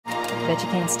Bet you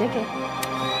can't stick it.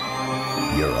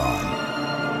 You're on.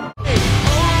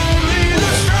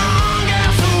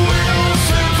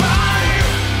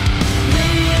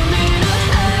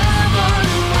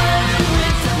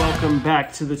 Welcome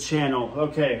back to the channel.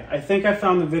 Okay, I think I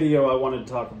found the video I wanted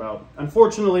to talk about.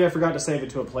 Unfortunately, I forgot to save it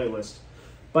to a playlist,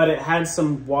 but it had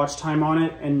some watch time on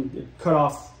it and it cut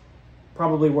off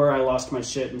probably where I lost my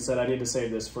shit and said I need to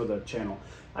save this for the channel.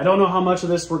 I don't know how much of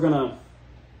this we're gonna...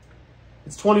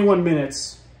 It's 21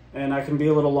 minutes and I can be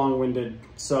a little long-winded,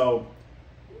 so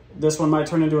this one might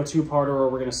turn into a two-parter or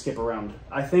we're gonna skip around.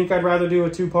 I think I'd rather do a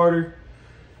two-parter,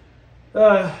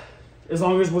 as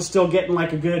long as we're still getting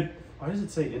like a good... Why does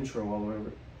it say intro all the way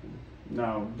over?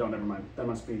 No, don't, never mind. That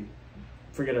must be,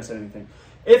 forget I said anything.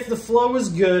 If the flow is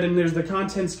good and the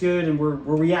content's good and we're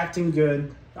reacting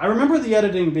good, I remember the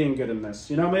editing being good in this.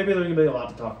 You know, maybe there's gonna be a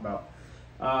lot to talk about.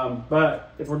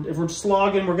 But if we're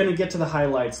slogging, we're gonna get to the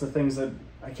highlights, the things that,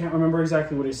 I can't remember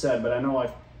exactly what he said, but I know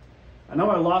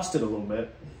I lost it a little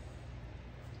bit.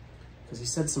 Because he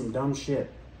said some dumb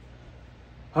shit.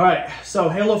 All right, so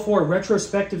Halo 4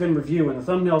 retrospective and review, and the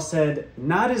thumbnail said,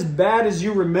 not as bad as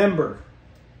you remember,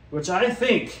 which I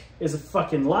think is a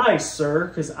fucking lie, sir,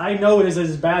 because I know it is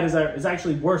as bad as it's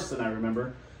actually worse than I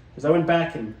remember, because I went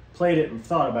back and played it and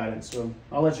thought about it, so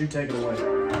I'll let you take it away.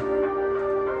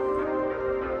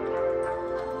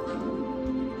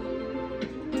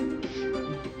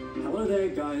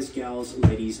 Guys, gals,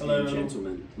 ladies, hello, and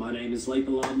gentlemen. My name is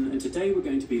Larden, and today we're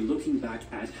going to be looking back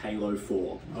at Halo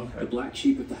 4, the black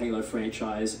sheep of the Halo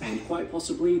franchise, and quite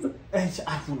possibly the...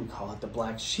 I wouldn't call it the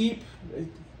black sheep.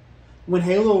 When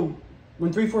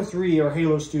 343 or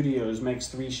Halo Studios makes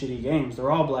 3 shitty games,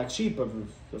 they're all black sheep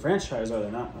of the franchise, are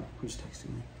they not? Oh, who's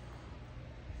texting me?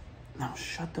 No,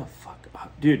 shut the fuck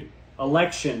up. Dude,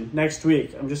 election next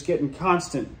week. I'm just getting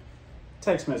constant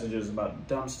text messages about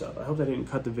dumb stuff. I hope they didn't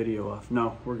cut the video off.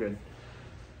 No, we're good.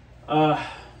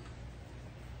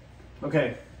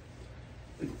 Okay.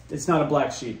 It's not a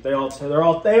black sheep. They all terrible.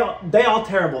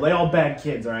 They all bad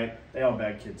kids, all right? They all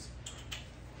bad kids.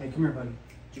 Hey, come here, buddy.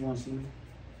 Do you want to see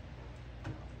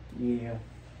me? Yeah.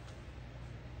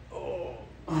 Oh.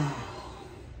 I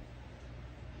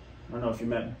don't know if you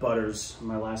met Butters in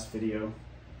my last video.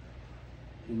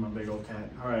 He's my big old cat.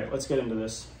 All right, let's get into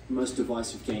this. Most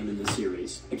divisive game in the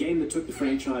series. A game that took the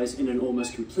franchise in an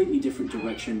almost completely different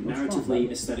direction,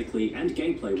 narratively, aesthetically, and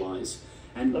gameplay-wise.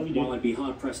 And while I'd be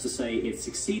hard-pressed to say it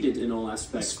succeeded in all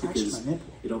aspects, because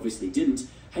it obviously didn't,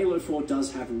 Halo 4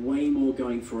 does have way more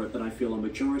going for it than I feel a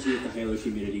majority of the Halo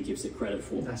community gives it credit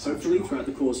for. Hopefully, throughout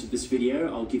the course of this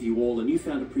video, I'll give you all a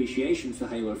newfound appreciation for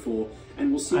Halo 4, and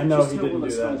we'll see just how well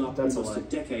it's held up almost a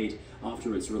decade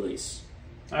after its release.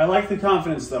 I like the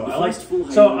confidence, though.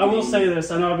 So I will say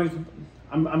this. I know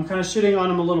I'm kind of shitting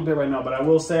on him a little bit right now, but I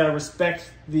will say I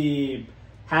respect the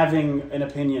having an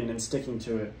opinion and sticking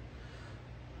to it.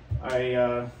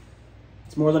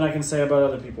 It's more than I can say about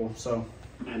other people. So.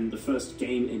 And the first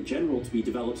game in general to be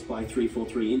developed by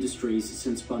 343 Industries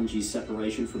since Bungie's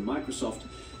separation from Microsoft,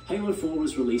 Halo 4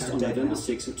 was released on November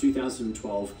 6 of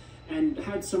 2012 and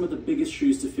had some of the biggest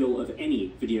shoes to fill of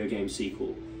any video game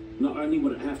sequel. Not only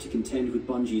would it have to contend with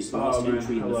Bungie's last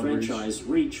entry in the franchise,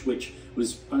 Reach, which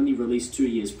was only released 2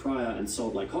 years prior and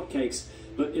sold like hotcakes,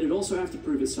 but it'd also have to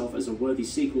prove itself as a worthy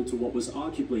sequel to what was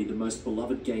arguably the most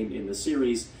beloved game in the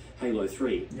series, Halo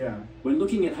 3. Yeah. When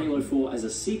looking at Halo 4 as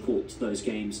a sequel to those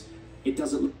games, it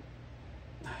doesn't look...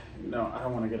 No, I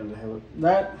don't want to get into Halo.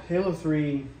 Halo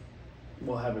 3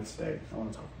 will have its day. I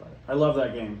want to talk about it. I love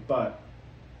that game, but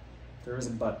there is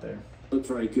a but there. Look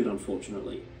very good,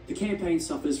 unfortunately. The campaign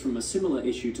suffers from a similar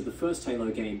issue to the first Halo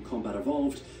game, Combat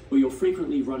Evolved, where you're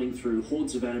frequently running through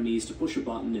hordes of enemies to push a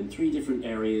button in 3 different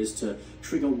areas to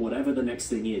trigger whatever the next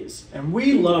thing is. And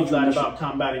we love that about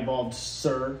Combat Evolved,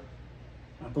 sir.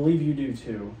 I believe you do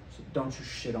too, so don't you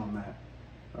shit on that.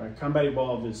 Alright, Combat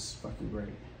Evolved is fucking great.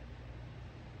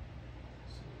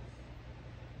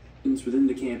 Within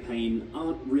the campaign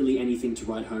aren't really anything to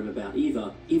write home about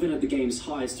either. Even at the game's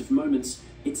highest of moments,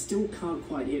 it still can't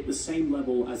quite hit the same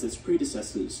level as its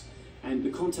predecessors. And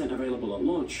the content available at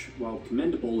launch, while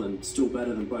commendable and still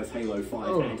better than both Halo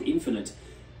 5 and Infinite,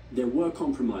 there were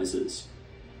compromises.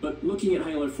 But looking at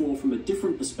Halo 4 from a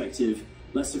different perspective,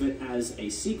 less of it as a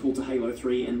sequel to Halo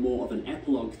 3 and more of an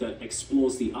epilogue that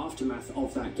explores the aftermath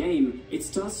of that game, it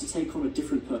starts to take on a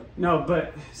different No,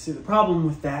 but see, the problem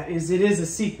with that is it is a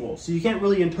sequel, so you can't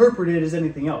really interpret it as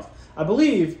anything else. I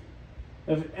believe,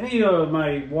 if any of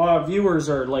my viewers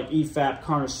are like EFAP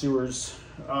connoisseurs,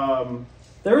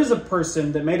 there is a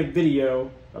person that made a video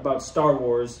about Star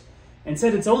Wars and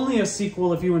said it's only a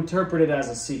sequel if you interpret it as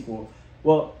a sequel.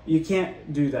 Well, you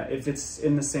can't do that. If it's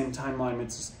in the same timeline,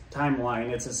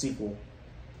 it's a sequel.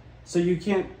 So you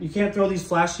can't throw these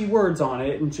flashy words on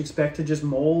it and expect to just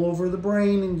mull over the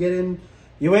brain and get in.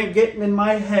 You ain't getting in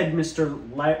my head, Mr.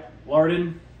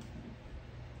 Larden.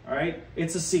 All right?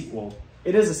 It's a sequel.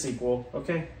 It is a sequel,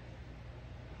 okay?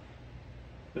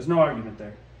 There's no argument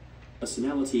there.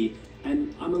 Personality,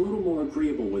 and I'm a little more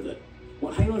agreeable with it.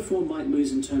 What Halo 4 might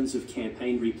lose in terms of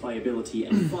campaign replayability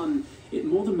and fun, it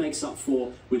more than makes up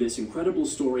for with its incredible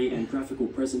story and graphical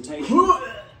presentation.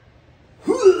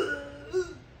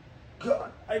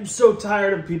 God, I'm so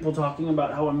tired of people talking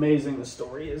about how amazing the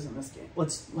story is in this game.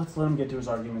 Let's let him get to his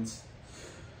arguments.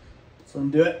 Let's let him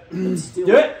do it. But still,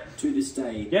 do it! to this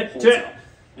day, Get holds to it! up.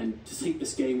 And to think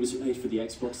this game was made for the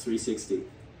Xbox 360.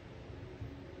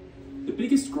 The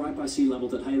biggest gripe I see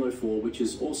levelled at Halo 4, which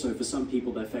is also for some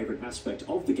people their favourite aspect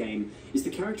of the game, is the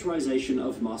characterisation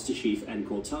of Master Chief and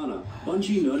Cortana.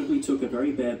 Bungie notably took a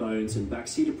very bare bones and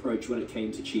backseat approach when it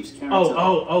came to Chief's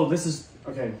character. This is...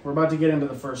 Okay, we're about to get into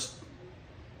the first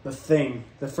thing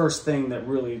that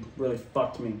really, really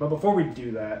fucked me. But before we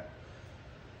do that,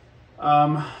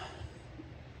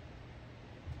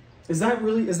 is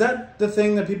that the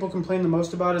thing that people complain the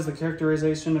most about, is the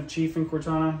characterization of Chief and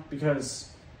Cortana? Because,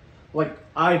 like,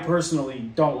 I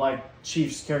personally don't like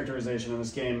Chief's characterization in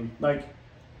this game. Like,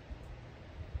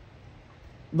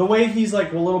 the way he's,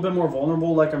 like, a little bit more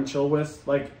vulnerable, like, I'm chill with.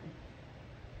 Like,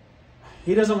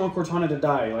 he doesn't want Cortana to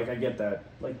die. Like, I get that.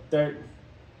 Like,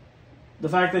 the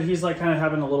fact that he's, like, kind of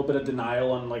having a little bit of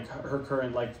denial on, like, her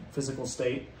current, like, physical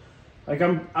state. Like,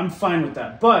 I'm fine with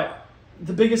that. But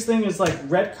the biggest thing is, like,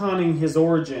 retconning his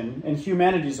origin and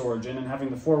humanity's origin and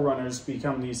having the Forerunners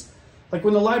become these... Like,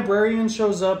 when the librarian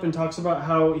shows up and talks about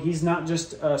how he's not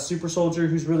just a super soldier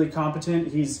who's really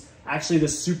competent, he's actually the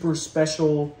super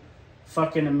special,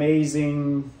 fucking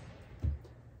amazing...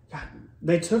 God,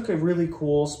 they took a really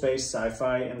cool space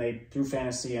sci-fi and they threw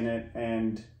fantasy in it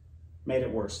and made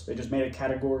it worse. They just made it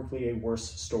categorically a worse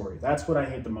story. That's what I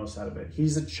hate the most out of it.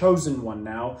 He's a chosen one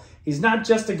now. He's not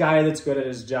just a guy that's good at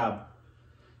his job.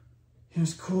 He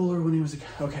was cooler when he was a guy.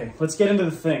 Okay, let's get into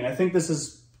the thing. I think this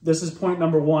is point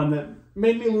number one that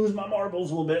made me lose my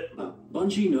marbles a little bit.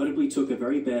 Bungie notably took a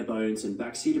very bare bones and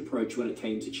backseat approach when it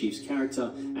came to Chief's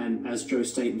character, and as Joe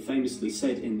Staten famously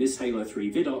said in this Halo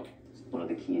 3 vidoc, one of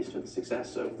the keys to the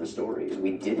success of the story is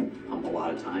we didn't pump a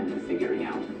lot of time into figuring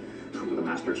out who the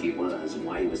Master Chief was and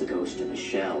why he was a ghost in the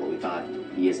shell. We thought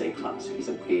he is a husk. He's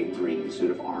a big green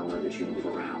suit of armor that you move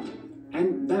around.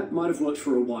 And that might have worked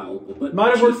for a while, but...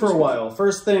 Might have worked for a while.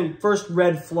 First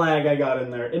red flag I got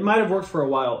in there. It might have worked for a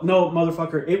while. No,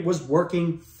 motherfucker, it was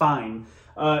working fine.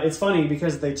 It's funny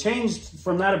because they changed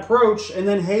from that approach and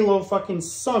then Halo fucking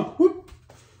sunk. Whoop.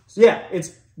 So yeah, it's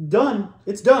done.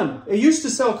 It's done. It used to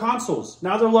sell consoles.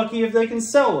 Now they're lucky if they can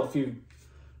sell a few,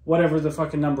 whatever the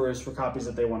fucking number is for copies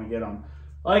that they want to get on.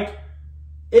 Like,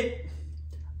 it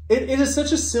is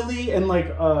such a silly and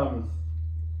like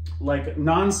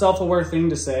non-self-aware thing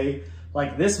to say.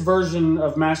 Like, this version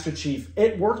of Master Chief,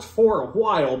 it worked for a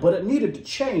while, but it needed to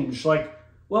change. Like,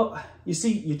 well, you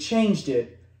see, you changed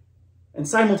it, and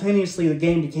simultaneously the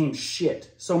game became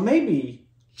shit. So maybe,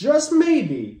 just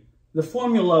maybe, the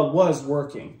formula was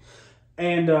working.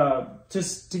 And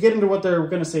just to get into what they're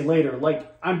going to say later,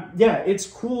 like, yeah, it's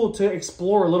cool to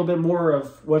explore a little bit more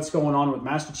of what's going on with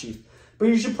Master Chief. But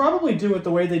you should probably do it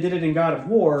the way they did it in God of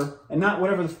War, and not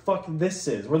whatever the fuck this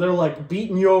is, where they're like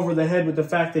beating you over the head with the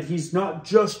fact that he's not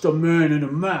just a man in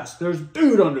a mask. There's a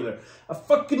dude under there. I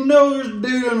fucking know there's a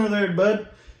dude under there, bud.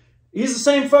 He's the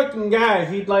same fucking guy.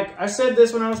 He'd like, I said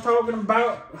this when I was talking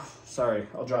about, sorry,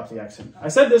 I'll drop the accent. I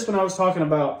said this when I was talking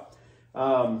about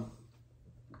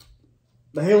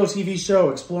the Halo TV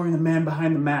show, exploring the man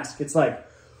behind the mask. It's like,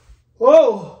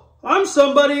 whoa, I'm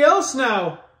somebody else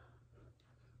now.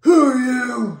 Who are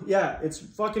you? Yeah, it's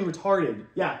fucking retarded.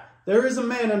 Yeah, there is a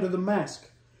man under the mask.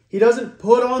 He doesn't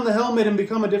put on the helmet and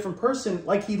become a different person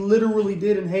like he literally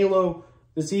did in Halo,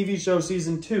 the TV show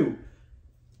Season 2.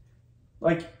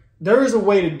 Like, there is a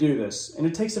way to do this. And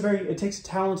it takes a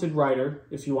talented writer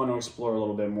if you want to explore a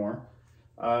little bit more.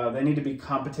 They need to be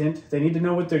competent. They need to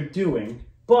know what they're doing.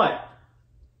 But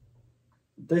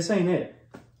this ain't it.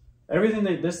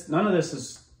 None of this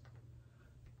is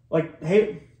like,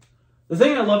 hey, the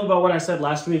thing I love about what I said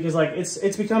last week is like, it's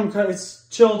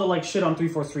chill to like shit on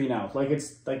 343 now. Like,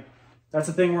 it's like, that's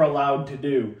a thing we're allowed to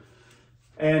do.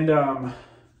 And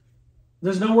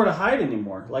there's nowhere to hide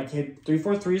anymore. Like,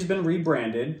 343 has been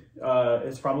rebranded.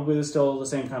 It's probably still the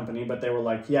same company, but they were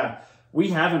like, yeah, we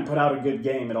haven't put out a good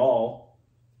game at all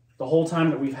the whole time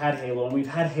that we've had Halo, and we've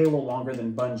had Halo longer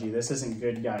than Bungie. This isn't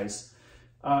good, guys.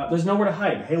 There's nowhere to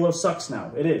hide. Halo sucks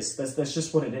now. It is. That's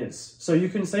just what it is. So you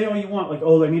can say all you want, like,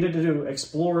 oh, they needed to do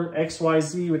explore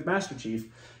XYZ with Master Chief,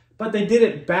 but they did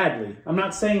it badly. I'm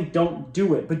not saying don't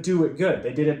do it, but do it good.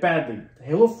 They did it badly.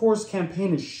 Halo 4's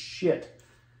campaign is shit.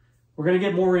 We're going to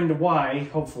get more into why,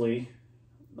 hopefully.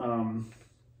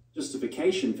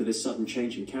 Justification for this sudden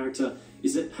change in character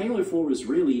is that Halo 4 is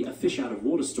really a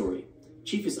fish-out-of-water story.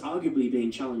 Chief is arguably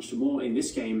being challenged more in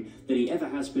this game than he ever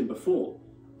has been before.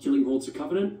 Killing hordes of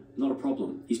Covenant? Not a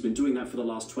problem. He's been doing that for the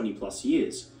last 20+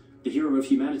 years. The hero of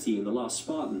humanity in The Last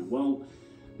Spartan? Well,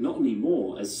 not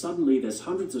anymore, as suddenly there's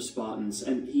hundreds of Spartans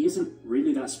and he isn't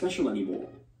really that special anymore.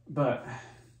 But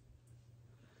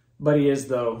he is,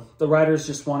 though. The writers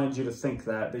just wanted you to think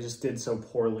that. They just did so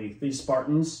poorly. These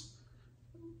Spartans,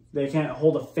 they can't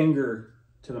hold a finger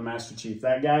to the Master Chief.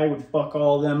 That guy would fuck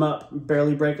all of them up,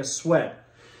 barely break a sweat.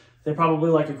 They're probably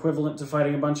like equivalent to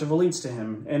fighting a bunch of elites to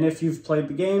him. And if you've played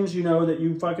the games, you know that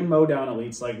you fucking mow down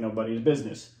elites like nobody's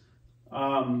business.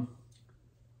 I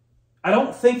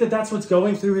don't think that that's what's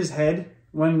going through his head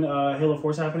when Halo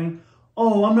 4's happening.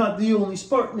 Oh, I'm not the only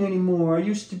Spartan anymore. I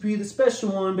used to be the special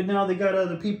one, but now they got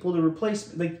other people to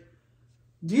replace me. Like,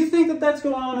 do you think that that's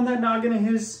going on in that noggin of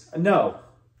his? No.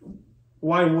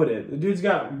 Why would it? The dude's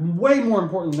got way more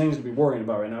important things to be worrying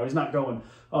about right now. He's not going,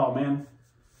 oh, man.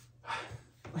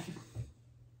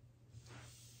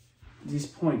 These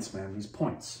points, man, these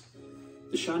points.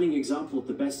 The shining example of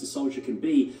the best a soldier can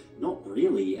be, not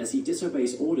really, as he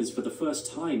disobeys orders for the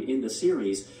first time in the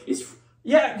series, is...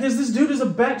 Yeah, because this dude is a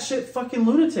batshit fucking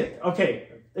lunatic. Okay,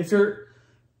 if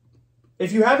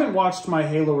you haven't watched my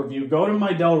Halo review, go to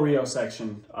my Del Rio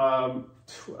section. I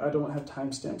don't have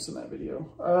timestamps in that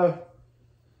video.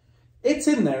 It's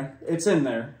in there. It's in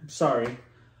there. Sorry.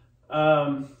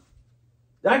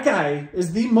 That guy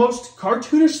is the most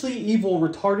cartoonishly evil,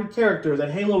 retarded character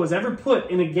that Halo has ever put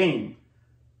in a game.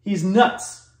 He's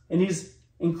nuts. And he's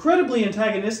incredibly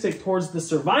antagonistic towards the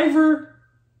survivor,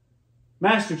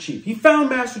 Master Chief. He found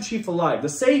Master Chief alive. The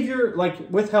savior, like,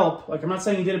 with help. Like, I'm not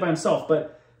saying he did it by himself,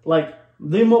 but, like,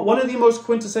 one of the most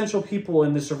quintessential people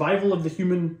in the survival of the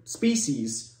human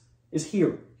species is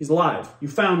here. He's alive. You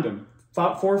found him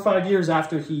 4 or 5 years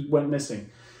after he went missing.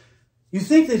 You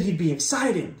think that he'd be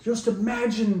excited. Just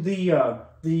imagine the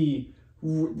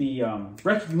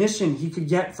recognition he could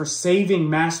get for saving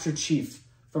Master Chief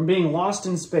from being lost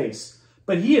in space.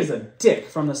 But he is a dick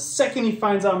from the second he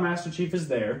finds out Master Chief is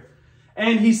there.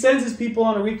 And he sends his people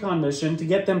on a recon mission to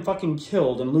get them fucking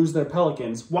killed and lose their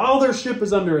Pelicans while their ship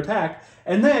is under attack.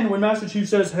 And then when Master Chief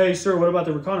says, hey, sir, what about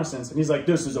the reconnaissance? And he's like,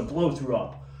 this is a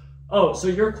blow-through-up. Oh, so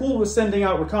you're cool with sending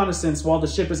out reconnaissance while the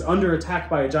ship is under attack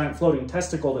by a giant floating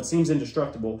testicle that seems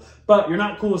indestructible, but you're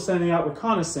not cool with sending out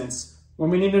reconnaissance when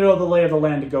we need to know the lay of the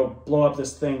land to go blow up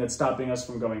this thing that's stopping us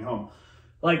from going home.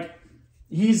 Like,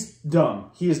 he's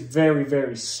dumb. He is very,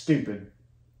 very stupid.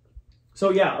 So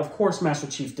yeah, of course Master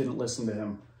Chief didn't listen to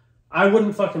him. I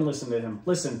wouldn't fucking listen to him.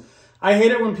 Listen, I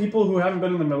hate it when people who haven't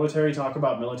been in the military talk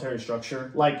about military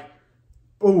structure. Like,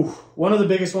 ooh, one of the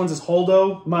biggest ones is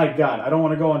Holdo. My God, I don't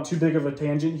want to go on too big of a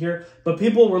tangent here, but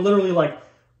people were literally like,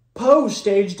 Poe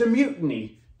staged a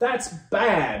mutiny. That's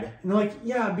bad. And they're like,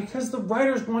 yeah, because the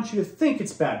writers want you to think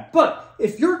it's bad. But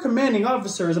if your commanding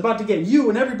officer is about to get you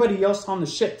and everybody else on the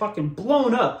ship fucking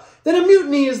blown up, then a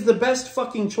mutiny is the best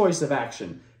fucking choice of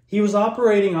action. He was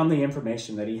operating on the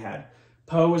information that he had.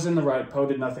 Poe was in the right. Poe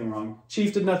did nothing wrong.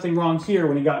 Chief did nothing wrong here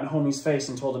when he got in homie's face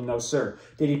and told him no, sir.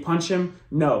 Did he punch him?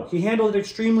 No. He handled it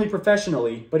extremely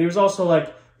professionally, but he was also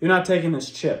like, you're not taking this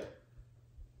chip.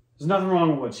 There's nothing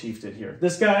wrong with what Chief did here.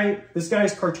 This guy is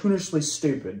cartoonishly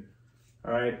stupid.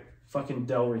 All right? Fucking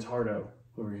Del Retardo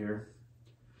over here.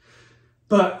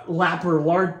 But Lapper,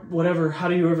 whatever, how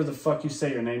do you ever the fuck you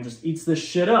say your name, just eats this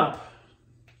shit up.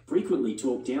 Frequently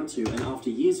talked down to, and after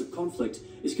years of conflict,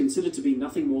 is considered to be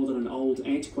nothing more than an old,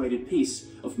 antiquated piece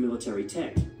of military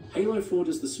tech. Halo 4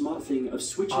 does the smart thing of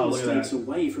switching the stakes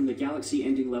away from the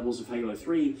galaxy-ending levels of Halo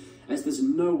 3, as there's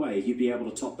no way you'd be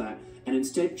able to top that, and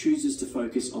instead chooses to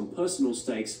focus on personal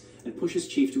stakes and pushes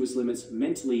Chief to his limits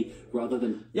mentally rather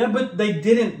than... Yeah, but they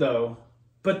didn't, though.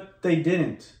 But they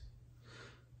didn't.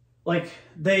 Like,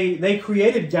 they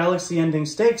created galaxy-ending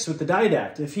stakes with the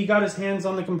Didact. If he got his hands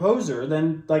on the Composer,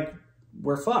 then, like,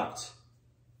 we're fucked.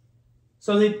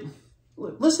 So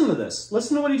listen to this.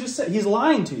 Listen to what he just said. He's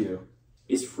lying to you.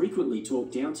 Is frequently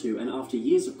talked down to, and after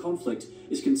years of conflict,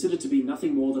 is considered to be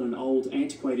nothing more than an old,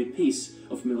 antiquated piece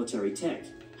of military tech.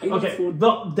 Okay,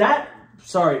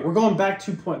 sorry, we're going back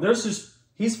 2 points.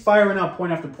 He's firing out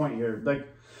point after point here. Like,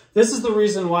 this is the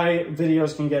reason why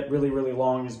videos can get really, really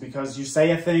long, is because you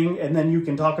say a thing and then you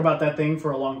can talk about that thing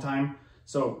for a long time.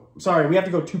 So, sorry, we have to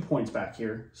go 2 points back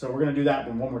here. So we're going to do that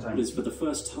one more time. For the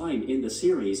first time in the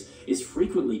series, is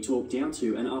frequently talked down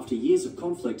to, and after years of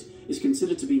conflict, is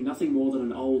considered to be nothing more than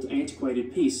an old,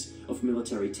 antiquated piece of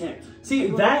military tech. See,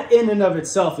 that in and of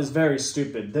itself is very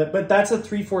stupid. But that's a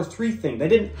 3-4-3 thing. They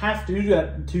didn't have to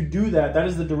do that. That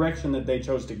is the direction that they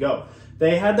chose to go.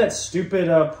 They had that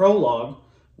stupid prologue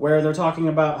where they're talking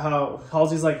about how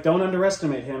Halsey's like, don't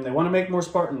underestimate him. They want to make more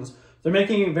Spartans. They're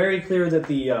making it very clear that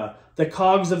the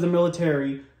cogs of the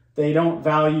military, they don't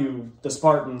value the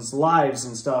Spartans' lives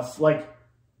and stuff. Like,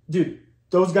 dude,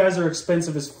 those guys are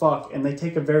expensive as fuck, and they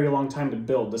take a very long time to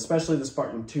build, especially the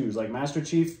Spartan 2s. Like, Master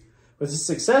Chief, with his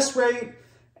success rate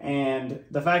and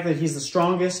the fact that he's the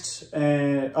strongest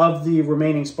of the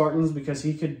remaining Spartans because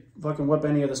he could fucking whip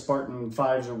any of the Spartan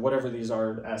 5s or whatever these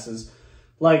are asses.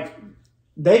 Like,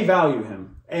 they value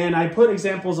him. And I put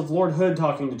examples of Lord Hood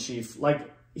talking to Chief. Like,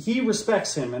 he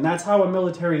respects him, and that's how a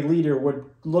military leader would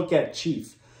look at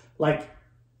Chief. Like,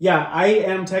 yeah, I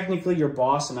am technically your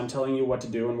boss, and I'm telling you what to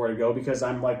do and where to go because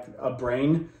I'm like a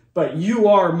brain, but you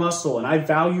are muscle, and I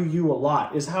value you a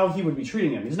lot, is how he would be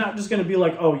treating him. He's not just going to be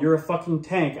like, oh, you're a fucking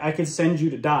tank, I could send you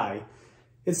to die.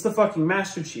 It's the fucking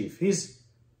Master Chief. He's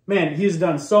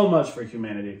done so much for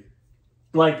humanity.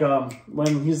 Like,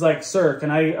 when he's like, sir,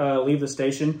 can I leave the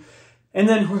station? And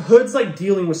then Hood's like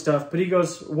dealing with stuff, but he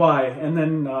goes, why? And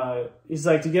then he's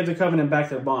like, to give the Covenant back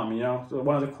their bomb, you know?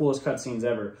 One of the coolest cutscenes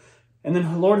ever. And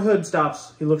then Lord Hood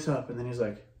stops, he looks up, and then he's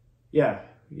like, yeah,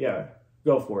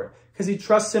 go for it. Because he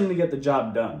trusts him to get the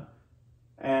job done.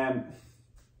 And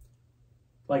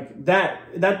like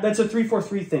that's a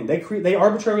 3-4-3 thing. They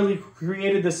arbitrarily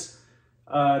created this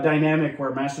dynamic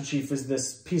where Master Chief is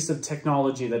this piece of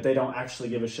technology that they don't actually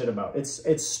give a shit about.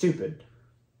 It's stupid.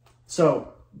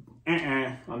 So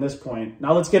on this point.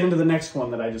 Now let's get into the next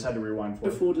one that I just had to rewind for.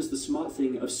 Before does the smart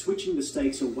thing of switching the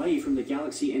stakes away from the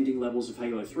galaxy-ending levels of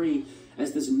Halo 3,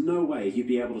 as there's no way you'd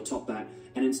be able to top that,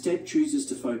 and instead chooses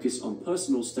to focus on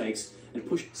personal stakes and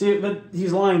push... See, but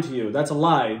he's lying to you. That's a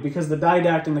lie, because the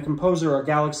Didact and the Composer are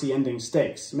galaxy-ending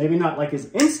stakes. Maybe not like as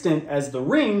instant as the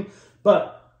Ring,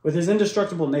 but with his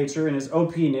indestructible nature and his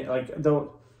OP,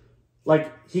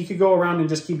 like, he could go around and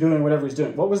just keep doing whatever he's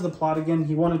doing. What was the plot again?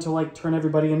 He wanted to, like, turn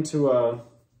everybody into,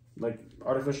 like,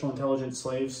 artificial intelligence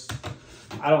slaves.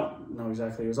 I don't know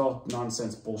exactly. It was all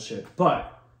nonsense bullshit.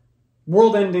 But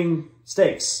world-ending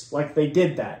stakes. Like, they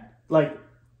did that. Like,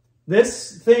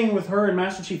 this thing with her and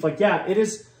Master Chief, like, yeah, it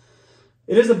is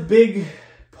a big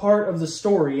part of the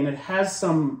story, and it has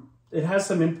some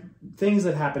things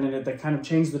that happen in it that kind of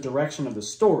change the direction of the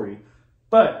story.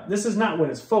 But this is not what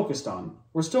it's focused on.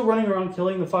 We're still running around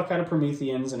killing the fuck out of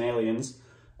Prometheans and aliens,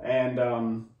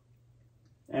 and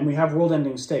we have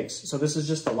world-ending stakes. So this is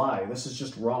just a lie. This is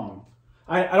just wrong.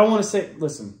 I don't want to say,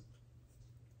 listen,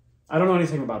 I don't know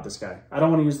anything about this guy. I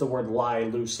don't want to use the word lie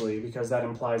loosely because that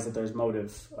implies that there's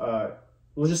motive.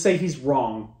 We'll just say he's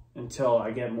wrong until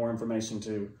I get more information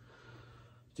to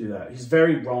do that. He's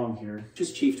very wrong here.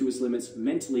 Just Chief to his limits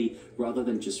mentally rather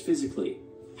than just physically.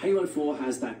 Halo 4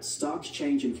 has that stark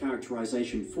change in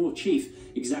characterization for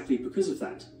Chief exactly because of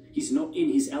that. He's not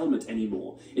in his element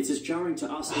anymore. It's as jarring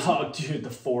to us as... Oh, dude,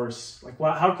 the Force. Like,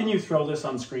 how can you throw this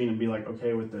on screen and be like,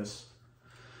 okay with this?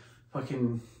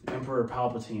 Fucking Emperor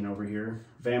Palpatine over here.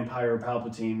 Vampire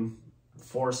Palpatine.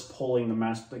 Force pulling the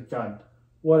master. Like, God,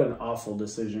 what an awful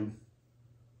decision.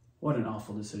 What an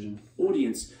awful decision.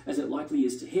 Audience, as it likely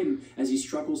is to him, as he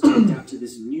struggles to adapt to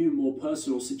this new, more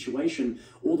personal situation,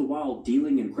 all the while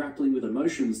dealing and grappling with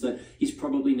emotions that he's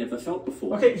probably never felt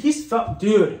before. Okay, he's felt...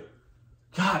 Dude.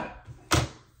 God.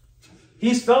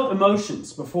 He's felt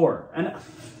emotions before. And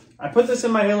I put this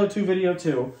in my Halo 2 video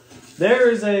too.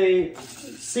 There is a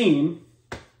scene...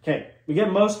 Okay, we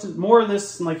get more of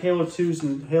this in like Halo 2s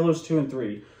and Halos 2 and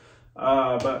 3.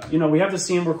 But, you know, we have the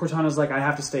scene where Cortana's like, I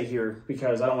have to stay here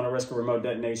because I don't want to risk a remote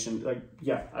detonation. Like,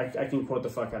 yeah, I can quote the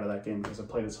fuck out of that game because I've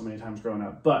played it so many times growing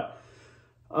up. But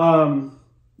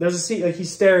there's a scene, like,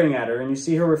 he's staring at her, and you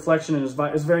see her reflection in it's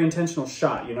a very intentional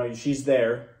shot. You know, she's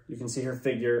there. You can see her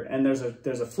figure, and there's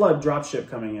a flood dropship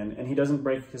coming in, and he doesn't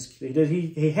break his...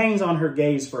 He hangs on her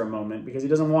gaze for a moment because he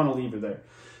doesn't want to leave her there.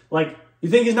 Like, you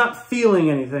think he's not feeling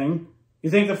anything. You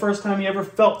think the first time he ever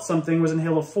felt something was in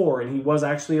Halo 4 and he was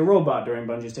actually a robot during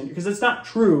Bungie's tenure. Because it's not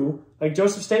true. Like,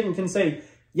 Joseph Staten can say,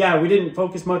 yeah, we didn't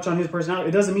focus much on his personality.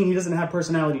 It doesn't mean he doesn't have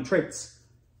personality traits.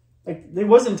 Like, it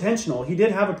was intentional. He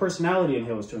did have a personality in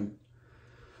Halo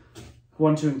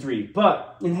 1, 2, and 3.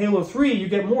 But in Halo 3, you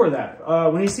get more of that.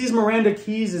 When he sees Miranda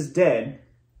Keyes is dead,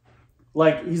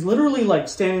 like, he's literally, like,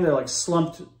 standing there, like,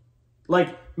 slumped,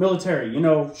 like, military, you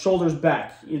know, shoulders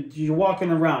back. You're walking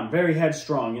around, very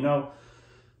headstrong, you know.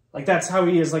 Like, that's how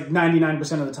he is, like,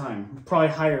 99% of the time. Probably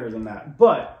higher than that.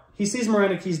 But he sees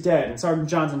Miranda Keyes dead and Sergeant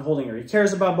Johnson holding her. He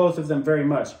cares about both of them very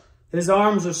much. His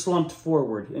arms are slumped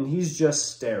forward, and he's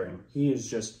just staring. He is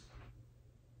just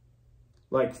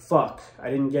like, fuck, I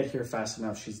didn't get here fast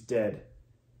enough. She's dead.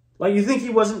 Like, you think he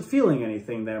wasn't feeling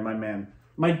anything there, my man.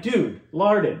 My dude,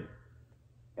 Larden.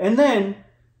 And then,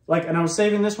 like, and I was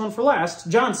saving this one for last,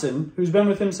 Johnson, who's been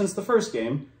with him since the first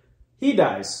game, he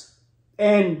dies.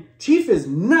 And Chief is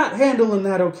not handling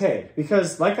that okay.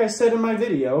 Because, like I said in my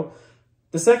video,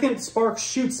 the second Spark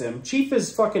shoots him, Chief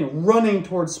is fucking running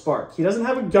towards Spark. He doesn't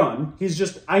have a gun. He's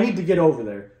just, I need to get over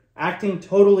there. Acting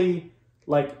totally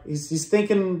like, he's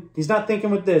thinking, he's not thinking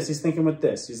with this, he's thinking with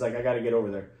this. He's like, I gotta get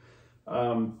over there.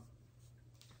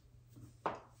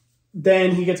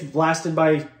 Then he gets blasted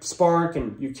by Spark,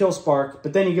 and you kill Spark,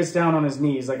 but then he gets down on his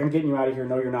knees, like, I'm getting you out of here.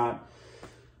 No, you're not.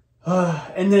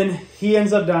 And then he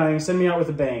ends up dying, send me out with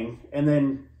a bang. And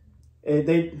then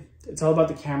it's all about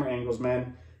the camera angles,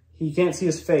 man. He can't see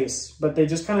his face, but they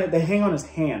just kind of, they hang on his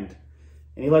hand.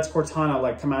 And he lets Cortana,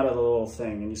 like, come out of the little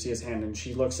thing, and you see his hand, and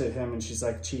she looks at him, and she's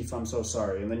like, Chief, I'm so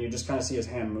sorry. And then you just kind of see his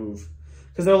hand move.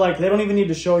 Because they're like, they don't even need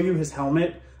to show you his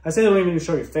helmet. I say they don't even need to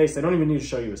show your face. They don't even need to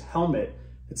show you his helmet.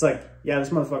 It's like, yeah, this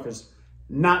motherfucker's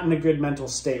not in a good mental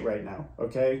state right now,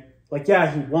 okay? Like, yeah,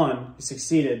 he won. He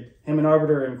succeeded. Him and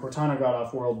Arbiter and Cortana got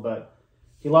off-world, but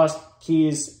he lost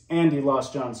Keyes and he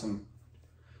lost Johnson.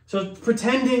 So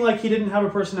pretending like he didn't have a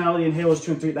personality in Halos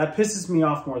 2 and 3, that pisses me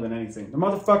off more than anything. The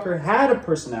motherfucker had a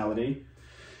personality,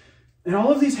 and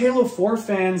all of these Halo 4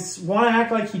 fans want to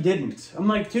act like he didn't. I'm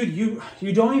like, dude, you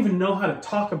don't even know how to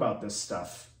talk about this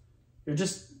stuff. You're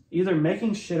just either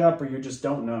making shit up or you just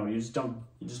don't know. You just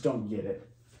don't get it.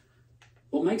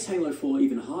 What makes Halo 4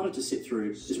 even harder to sit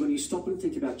through is when you stop and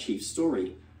think about Chief's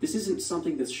story. This isn't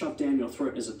something that's shoved down your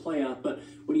throat as a player, but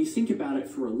when you think about it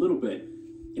for a little bit,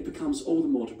 it becomes all the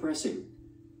more depressing.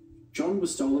 John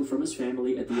was stolen from his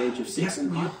family at the age of 6 yeah,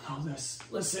 and... you know this.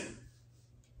 Listen.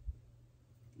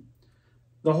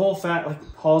 The whole fact,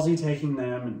 like, Halsey taking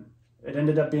them, and it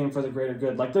ended up being for the greater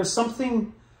good. Like, there's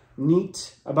something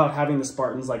neat about having the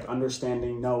Spartans, like,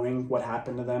 understanding, knowing what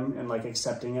happened to them, and, like,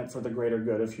 accepting it for the greater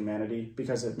good of humanity.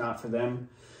 Because if not for them,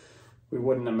 we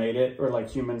wouldn't have made it, or, like,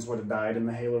 humans would have died in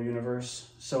the Halo universe.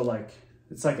 So, like,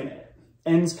 it's like an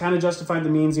ends kind of justified the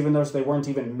means, even though they weren't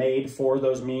even made for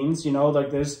those means, you know? Like,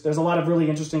 there's a lot of really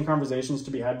interesting conversations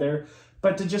to be had there.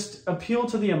 But to just appeal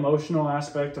to the emotional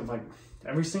aspect of, like,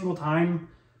 every single time,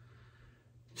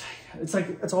 it's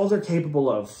like, it's all they're capable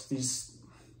of, these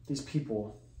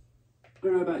people. I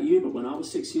don't know about you, but when I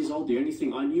was 6 years old, the only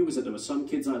thing I knew was that there were some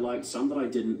kids I liked, some that I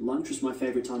didn't. Lunch was my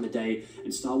favourite time of day,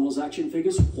 and Star Wars action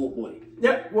figures, oh boy.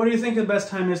 Yeah, what do you think the best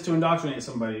time is to indoctrinate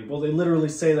somebody? Well, they literally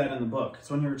say that in the book. It's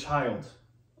when you're a child.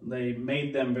 They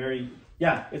made them very,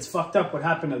 yeah, it's fucked up what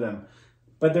happened to them.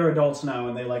 But they're adults now,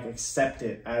 and they, like, accept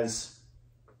it as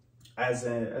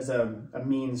a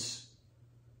means,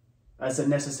 as a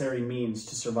necessary means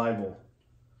to survival.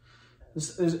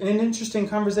 There's an interesting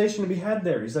conversation to be had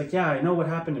there. He's like, yeah, I know what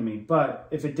happened to me, but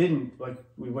if it didn't, like,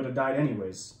 we would have died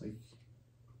anyways. Like,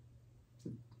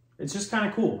 it's just kind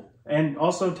of cool and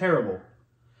also terrible.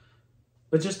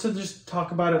 But just to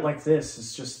talk about it like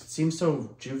this, it seems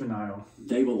so juvenile.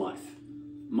 They were life.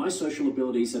 My social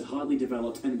abilities had hardly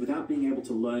developed, and without being able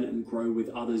to learn and grow with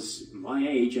others my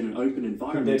age in an open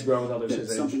environment grow with others that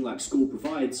something like school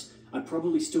provides, I'd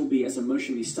probably still be as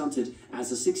emotionally stunted as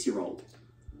a 6-year-old.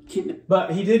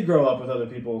 But he did grow up with other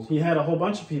people. He had a whole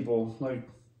bunch of people. Like,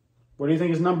 where do you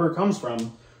think his number comes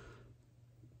from?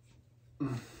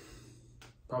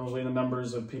 Probably the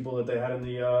numbers of people that they had in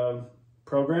the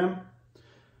program.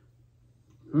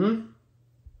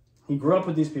 He grew up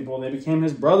with these people, and they became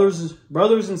his brothers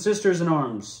and sisters in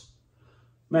arms.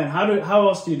 Man, how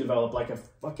else do you develop, like, a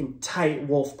fucking tight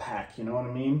wolf pack? You know what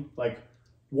I mean? Like,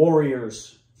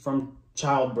 warriors from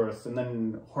childbirth, and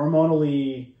then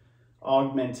hormonally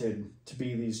augmented to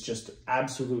be these just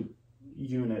absolute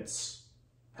units,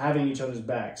 having each other's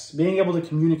backs, being able to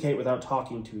communicate without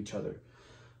talking to each other.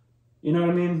 You know what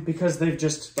I mean? Because they've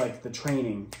just, like, the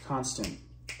training, constant.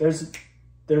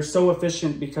 They're so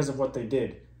efficient because of what they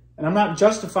did. And I'm not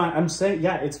justifying, I'm saying,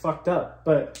 yeah, it's fucked up,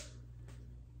 but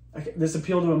this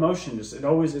appeal to emotion, it's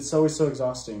always so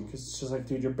exhausting, because it's just like,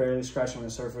 dude, you're barely scratching the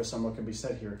surface on what can be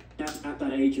said here. At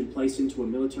that age and placed into a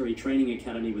military training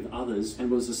academy with others,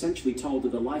 and was essentially told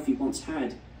that the life he once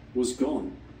had was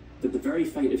gone, that the very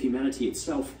fate of humanity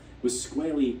itself was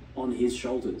squarely on his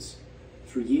shoulders.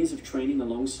 Through years of training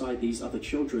alongside these other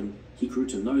children, he grew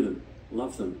to know them,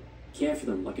 love them, care for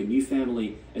them like a new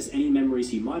family, as any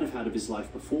memories he might have had of his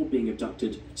life before being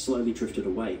abducted slowly drifted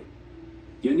away.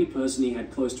 The only person he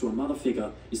had close to a mother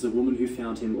figure is the woman who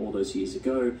found him all those years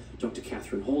ago, Dr.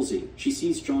 Catherine Halsey. She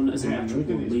sees John as a natural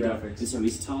born leader, and so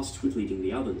he's tasked with leading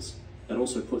the others. That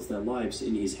also puts their lives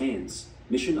in his hands.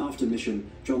 Mission after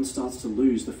mission, John starts to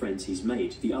lose the friends he's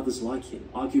made, the others like him,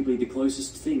 arguably the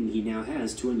closest thing he now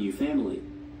has to a new family.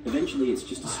 Eventually, it's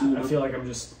just a small... I feel like I'm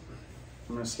going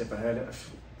to skip ahead.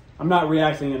 I'm not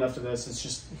reacting enough to this. It's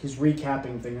just, he's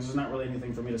recapping things. There's not really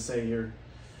anything for me to say here.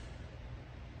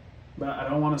 But I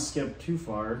don't want to skip too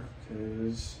far,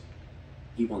 because...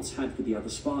 he once had with the other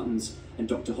Spartans and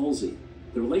Dr. Halsey.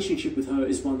 The relationship with her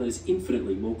is one that is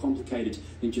infinitely more complicated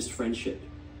than just friendship.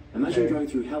 Imagine going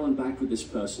through hell and back with this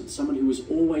person, someone who is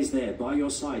always there by your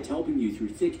side, helping you through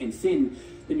thick and thin,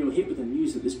 then you're hit with the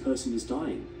news that this person is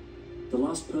dying. The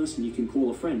last person you can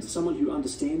call a friend, someone who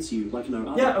understands you like no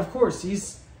other. Yeah, of course.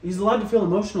 He's allowed to feel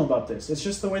emotional about this. It's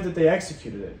just the way that they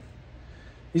executed it.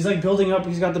 He's like building up,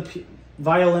 he's got the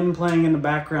violin playing in the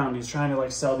background. He's trying to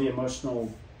like sell the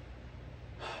emotional...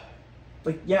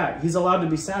 Like, yeah, he's allowed to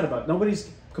be sad about it. Nobody's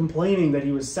complaining that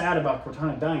he was sad about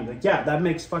Cortana dying. Like, yeah, that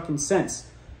makes fucking sense.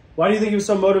 Why do you think he was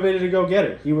so motivated to go get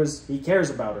her? He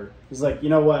cares about her. He's like, you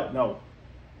know what? No.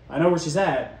 I know where she's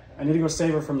at. I need to go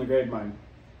save her from the grave mine.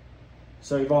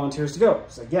 So he volunteers to go.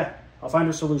 He's like, yeah, I'll find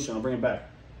her solution. I'll bring it back.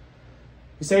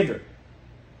 He saved her.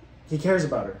 He cares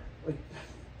about her. Like,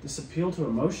 this appeal to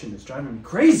emotion is driving me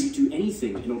crazy. You do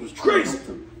anything in order to try and help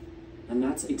them. And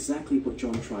that's exactly what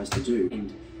John tries to do,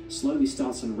 and slowly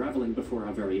starts unraveling before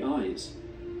our very eyes.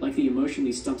 Like the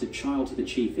emotionally stunted child the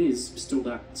Chief is, still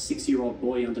that 6-year-old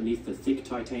boy underneath the thick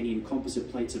titanium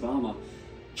composite plates of armor,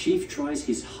 Chief tries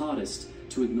his hardest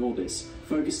to ignore this.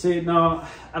 See, no,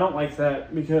 I don't like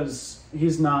that, because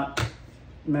he's not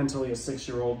mentally a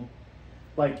 6-year-old.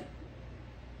 Like,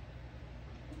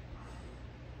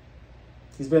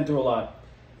 he's been through a lot.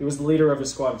 He was the leader of his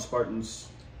squad of Spartans.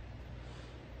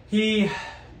 I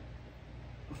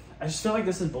just feel like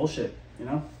this is bullshit, you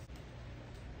know?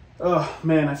 Oh,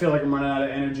 man, I feel like I'm running out of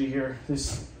energy here.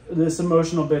 This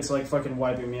emotional bit's like fucking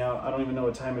wiping me out. I don't even know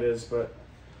what time it is, but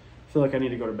I feel like I need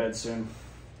to go to bed soon.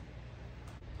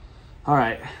 All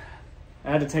right.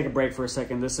 I had to take a break for a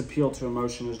second. This appeal to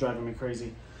emotion is driving me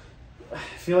crazy. I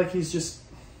feel like he's just...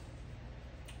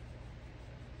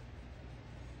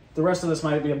 The rest of this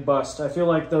might be a bust. I feel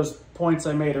like those points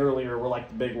I made earlier were like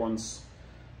the big ones.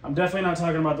 I'm definitely not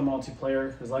talking about the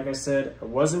multiplayer, because like I said,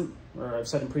 I've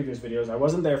said in previous videos, I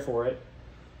wasn't there for it.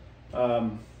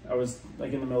 I was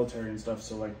like in the military and stuff,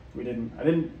 so like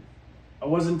I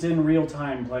wasn't in real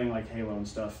time playing like Halo and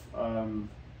stuff.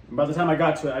 By the time I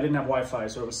got to it, I didn't have Wi-Fi,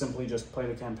 so it was simply just play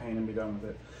the campaign and be done with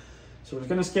it. So we're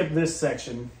gonna skip this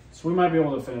section, so we might be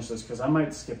able to finish this, because I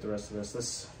might skip the rest of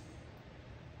this.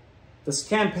 This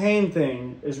campaign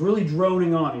thing is really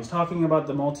droning on. He's talking about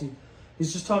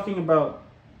he's just talking about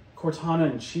Cortana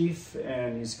and Chief,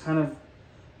 and he's kind of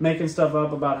making stuff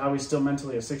up about how he's still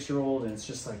mentally a 6-year-old, and it's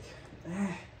just like,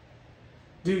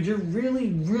 dude, you're really,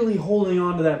 really holding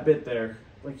on to that bit there.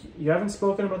 Like, you haven't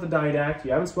spoken about the Didact,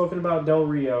 you haven't spoken about Del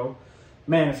Rio.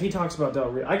 Man, if he talks about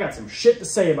Del Rio, I got some shit to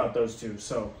say about those two,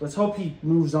 so let's hope he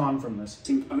moves on from this.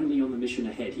 Only on the mission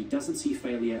ahead, he doesn't see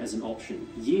failure as an option.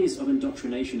 Years of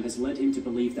indoctrination has led him to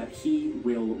believe that he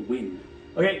will win.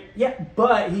 Okay, yeah,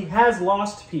 but he has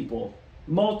lost people.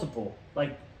 Multiple.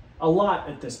 Like, a lot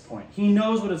at this point. He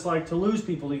knows what it's like to lose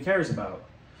people he cares about.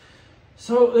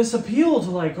 So this appeal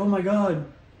to like, oh my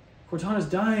god, Cortana's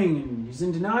dying, and he's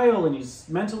in denial, and he's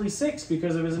mentally sick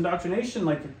because of his indoctrination,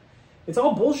 like, it's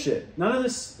all bullshit. None of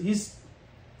this, he's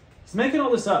making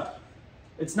all this up.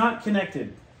 It's not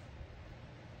connected.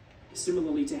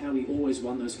 Similarly to how he always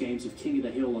won those games of King of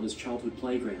the Hill on his childhood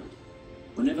playground.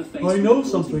 Whenever faced I know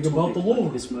something about the like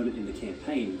lore. This moment in the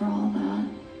campaign. For all that,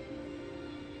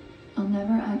 I'll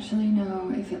never actually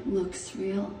know if it looks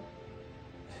real.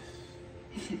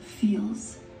 If it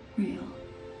feels real.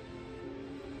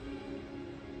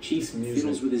 Chief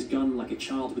fiddles with his gun like a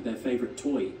child with their favorite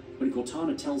toy. When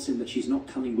Cortana tells him that she's not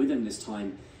coming with him this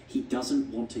time, he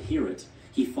doesn't want to hear it.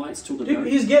 He fights till the Dude,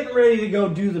 he's getting ready to go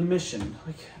do the mission.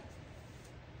 Like,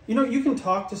 you know, you can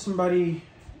talk to somebody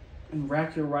and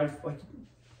rack your rifle. Like,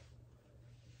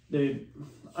 dude,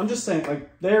 I'm just saying,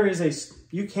 like,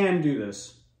 you can do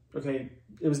this. Okay,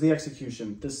 it was the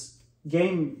execution. This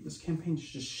campaign is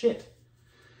just shit.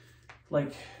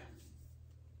 Like,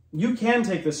 you can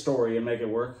take this story and make it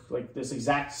work. Like, this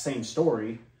exact same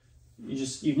story.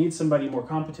 You need somebody more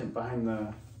competent behind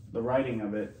the writing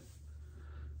of it.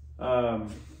 I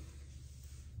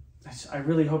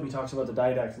really hope he talks about the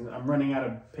Didact. I'm running out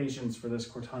of patience for this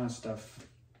Cortana stuff.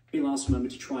 Every last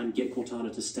moment to try and get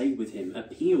Cortana to stay with him,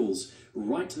 appeals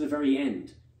right to the very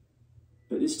end.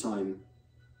 But this time,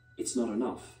 it's not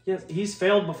enough. Yes, he's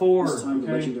failed before. This time, the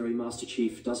okay? legendary Master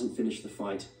Chief doesn't finish the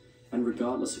fight, and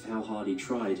regardless of how hard he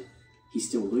tried, he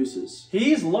still loses.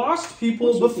 He's lost people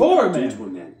What do you think before, that would do man. to a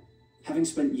man? Having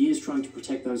spent years trying to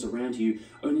protect those around you,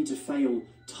 only to fail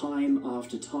time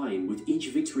after time, with each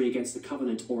victory against the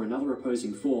Covenant or another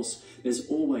opposing force, there's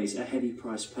always a heavy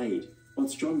price paid.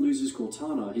 Once John loses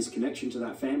Cortana, his connection to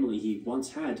that family he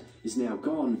once had is now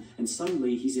gone, and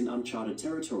suddenly he's in uncharted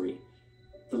territory.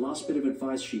 The last bit of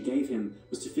advice she gave him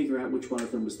was to figure out which one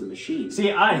of them was the machine.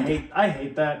 See, I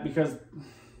hate that, because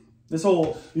this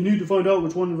whole "you need to find out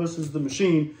which one of us is the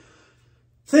machine"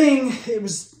 thing,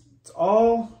 it's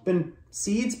all been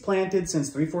seeds planted since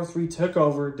 343 took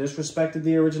over, disrespected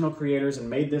the original creators, and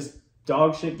made this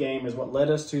dog shit game is what led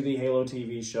us to the Halo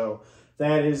TV show.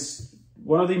 That is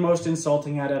one of the most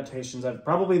insulting adaptations,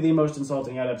 probably the most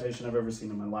insulting adaptation I've ever seen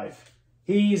in my life.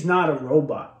 He's not a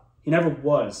robot. He never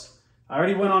was. I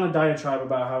already went on a diatribe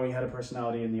about how he had a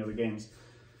personality in the other games.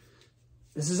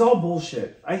 This is all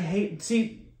bullshit.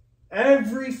 See,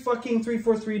 every fucking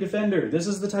 343 defender, this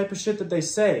is the type of shit that they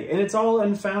say, and it's all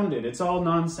unfounded. It's all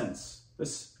nonsense.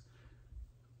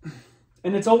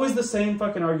 And it's always the same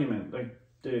fucking argument. Like,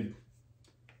 dude.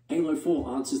 Halo 4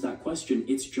 answers that question.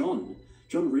 It's John.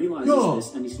 John realizes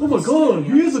this, and he's oh my god,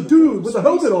 he is a dude with a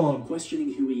helmet on.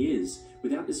 Questioning who he is.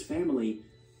 Without this family,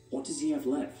 what does he have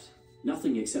left?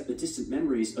 Nothing except the distant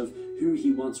memories of who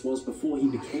he once was before he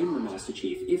became the Master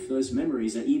Chief, if those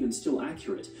memories are even still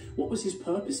accurate. What was his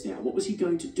purpose now? What was he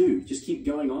going to do? Just keep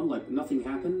going on like nothing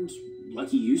happened, like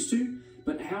he used to?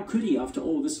 But how could he after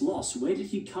all this loss? Where did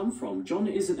he come from? John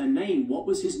isn't a name. What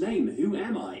was his name? Who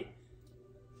am I?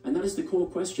 And that is the core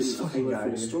question of Halo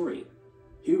 4's story.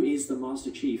 Who is the Master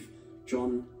Chief?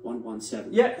 John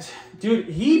 117. Yeah, dude,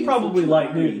 he probably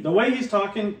dude, the way he's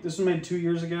talking, this was made 2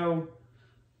 years ago.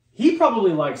 He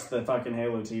probably likes the fucking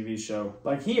Halo TV show.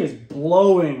 Like, he is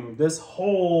blowing this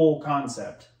whole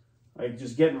concept. Like,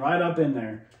 just getting right up in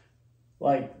there.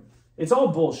 Like, it's all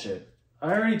bullshit.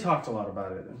 I already talked a lot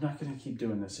about it. I'm not going to keep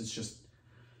doing this. It's just...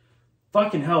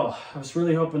 fucking hell. I was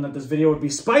really hoping that this video would be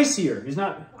spicier. He's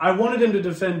not... I wanted him to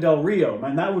defend Del Rio.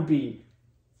 Man, that would be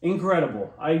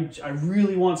incredible. I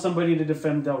really want somebody to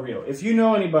defend Del Rio. If you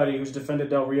know anybody who's defended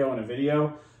Del Rio in a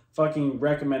video... fucking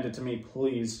recommend it to me,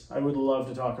 please. I would love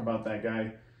to talk about that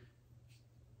guy.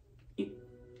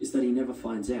 Is that he never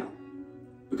finds out.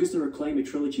 Because the Reclaimer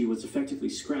trilogy was effectively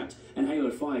scrapped, and Halo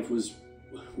 5 was,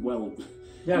 well...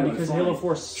 yeah, because Halo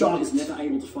 4 sucked. John is never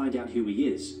able to find out who he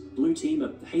is. Blue Team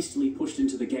are hastily pushed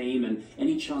into the game, and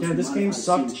any chance this game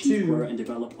sucked Chief too. grow and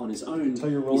develop on his own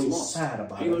Until you're really is lost. sad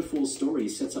about Halo it. 4's story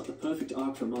sets up the perfect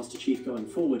arc for Master Chief going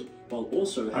forward, while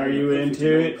also Are having you a perfect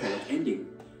into it? melancholic ending.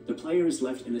 The player is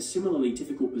left in a similarly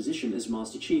difficult position as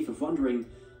Master Chief of wondering,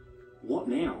 what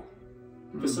now?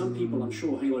 For some people, I'm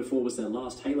sure Halo 4 was their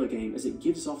last Halo game, as it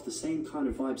gives off the same kind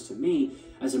of vibes to me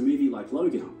as a movie like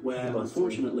Logan, where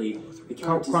unfortunately the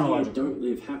characters here don't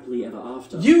live happily ever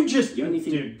after. You just... the only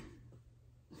thing... dude.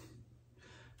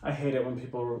 I hate it when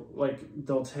people, like,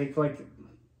 they'll take, like,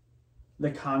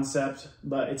 the concept,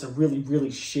 but it's a really, really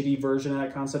shitty version of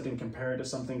that concept and compare it to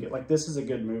something... like, this is a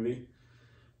good movie,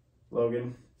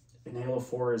 Logan, and Halo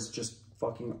 4 is just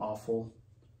fucking awful.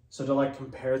 So to, like,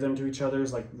 compare them to each other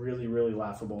is, like, really, really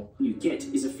laughable. You get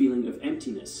is a feeling of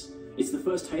emptiness. It's the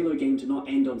first Halo game to not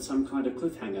end on some kind of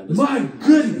cliffhanger. My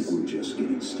goodness! We're just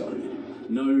getting started.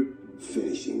 No...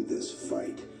 finishing this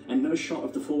fight. And no shot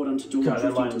of the forward onto Dawn God, that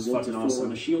drifting line was towards a fucking floor awesome.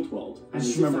 on a shield world. I And just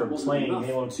as if that remember wasn't playing enough,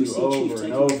 Halo we 2 see Chief over taking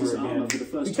and off over his armor again. for the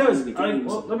first Because, time in the games.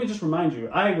 well, let me just remind you,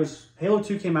 Halo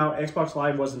 2 came out, Xbox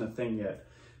Live wasn't a thing yet.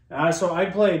 So I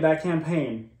played that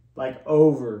campaign, like,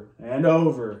 over and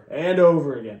over and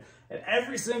over again. And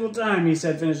every single time he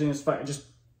said finishing his fight, just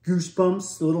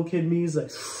goosebumps. The little kid me is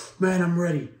like, man, I'm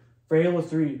ready for Halo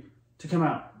 3 to come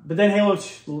out. But then Halo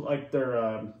 2, like, their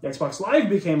Xbox Live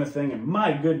became a thing, and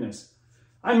my goodness.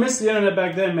 I missed the internet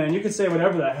back then, man. You could say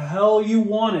whatever the hell you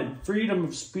wanted. Freedom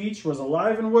of speech was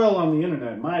alive and well on the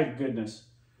internet. My goodness.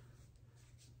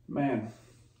 Man.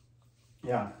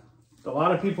 Yeah. A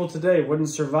lot of people today wouldn't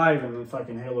survive in the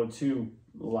fucking Halo 2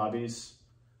 lobbies.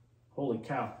 Holy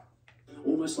cow.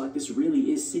 Almost like this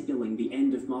really is signaling the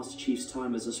end of Master Chief's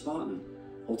time as a Spartan.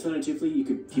 Alternatively, you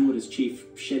could view it as Chief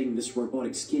shedding this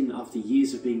robotic skin after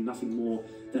years of being nothing more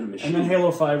than a machine. And then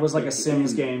Halo 5 was like a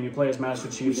Sims game. You play as Master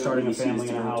Chief starting a family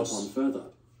in a house. Further.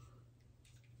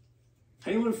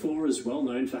 Halo 4 is well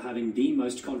known for having the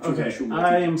most controversial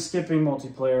I am skipping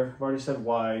multiplayer. I've already said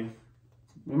why.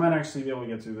 We might actually be able to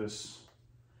get through this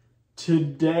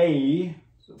today.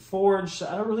 Forge,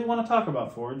 I don't really want to talk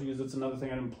about Forge because it's another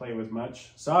thing I didn't play with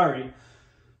much. Sorry.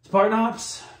 Spartan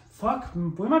Ops, fuck,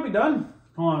 we might be done.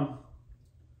 Hold on.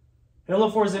 Halo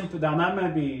 4's input down. That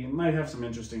might have some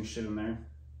interesting shit in there.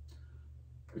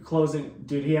 Closing,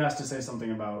 dude. He has to say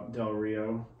something about Del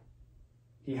Rio.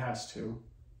 He has to.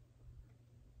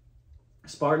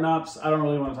 Spartan Ops. I don't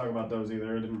really want to talk about those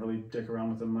either. I didn't really dick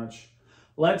around with them much.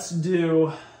 Let's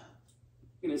do.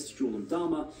 Julian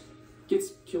Dharma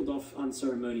gets killed off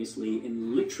unceremoniously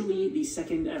in literally the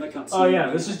second ever cutscene. Oh yeah,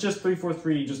 this is just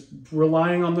 343, just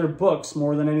relying on their books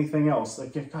more than anything else.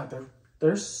 Like, God,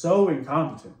 they're so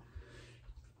incompetent.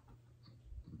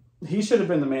 He should have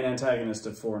been the main antagonist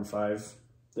of 4 and 5.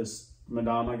 This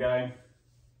Madama guy.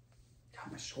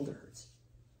 God, my shoulder hurts.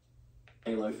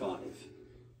 Halo 5.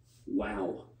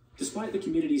 Wow. Despite the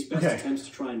community's best attempts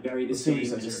to try and bury this game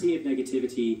in a sea of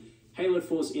negativity, Halo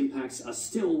 4's impacts are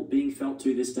still being felt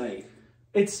to this day.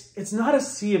 It's not a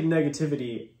sea of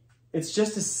negativity. It's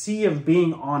just a sea of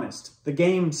being honest. The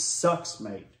game sucks,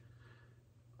 mate.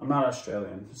 I'm not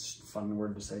Australian. It's a fun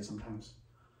word to say sometimes.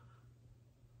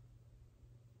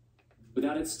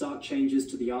 Without its stark changes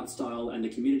to the art style and the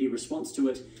community response to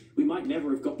it, we might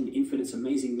never have gotten Infinite's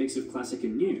amazing mix of classic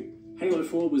and new. Halo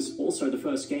 4 was also the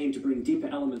first game to bring deeper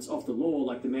elements of the lore,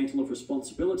 like the mantle of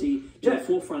responsibility, to the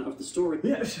forefront of the story.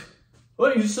 Yeah.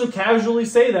 Well, you just so casually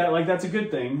say that, like that's a good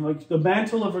thing. Like the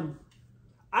mantle of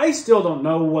I still don't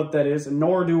know what that is, and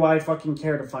nor do I fucking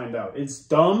care to find out. It's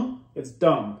dumb. It's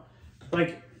dumb.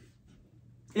 Like,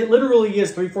 it literally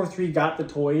is 343 got the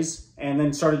toys and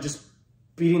then started just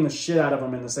beating the shit out of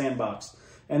them in the sandbox.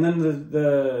 And then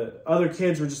the other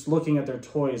kids were just looking at their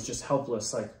toys, just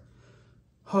helpless, like,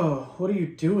 oh, what are you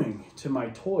doing to my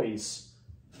toys?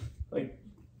 Like,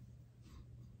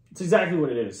 it's exactly what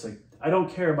it is. Like, I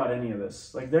don't care about any of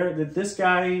this. Like, this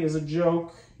guy is a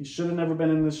joke. He should have never been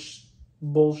in this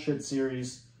bullshit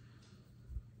series.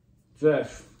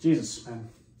 Jesus, man.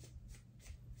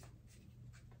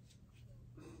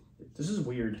 This is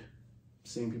weird,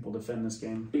 seeing people defend this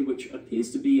game. Which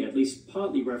appears to be at least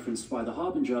partly referenced by the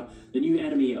Harbinger, the new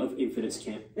enemy of Infinite's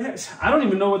camp. Yes, I don't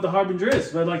even know what the Harbinger is,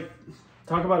 but like,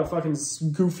 talk about a fucking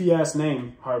goofy-ass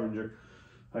name, Harbinger.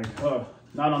 Like, oh,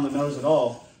 not on the nose at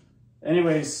all.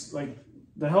 Anyways, like,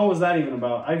 the hell was that even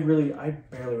about? I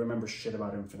barely remember shit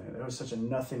about Infinite. It was such a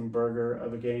nothing burger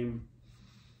of a game.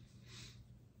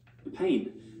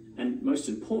 Pain. And most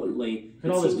importantly,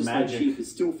 it seems like Chief is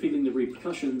still feeling the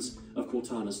repercussions of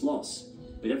Cortana's loss.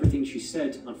 But everything she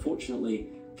said, unfortunately,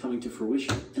 coming to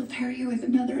fruition. They'll pair you with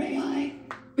another AI.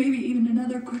 Maybe even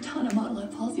another Cortana model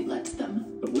if Halsey lets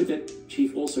them. But with it,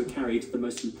 Chief also carried the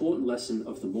most important lesson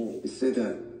of them all. They say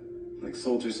that, like,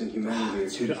 soldiers and humanity are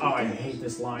two Dude, different I things. hate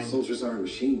this line. Soldiers aren't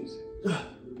machines.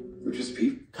 We're just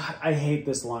people. God, I hate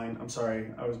this line. I'm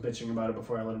sorry. I was bitching about it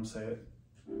before I let him say it.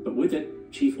 But with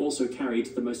it, Chief also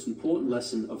carried the most important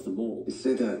lesson of them all. They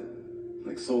say that,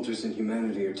 like, soldiers and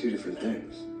humanity are two different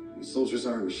things. Soldiers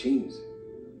aren't machines.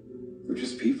 We're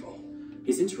just people.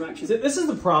 His interactions... This is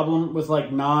the problem with,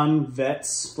 like,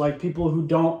 non-vets, like, people who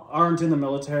aren't in the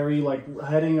military, like,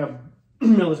 heading a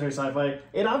military sci-fi.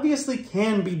 It obviously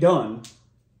can be done,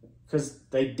 because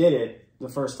they did it the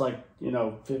first, like,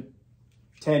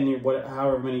 10 years,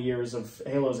 however many years of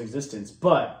Halo's existence.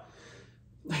 But,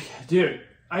 dude,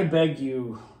 I beg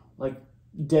you, like,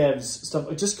 devs,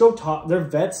 stuff, just go talk. They're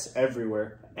vets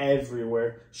everywhere.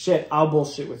 Everywhere. Shit, I'll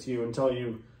bullshit with you and tell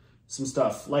you some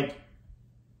stuff. Like,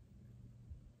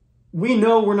 we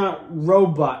know we're not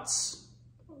robots.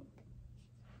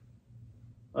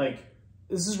 Like,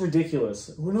 this is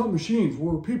ridiculous. We're not machines.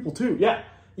 We're people too.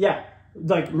 Yeah.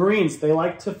 Like, Marines, they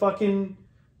like to fuck.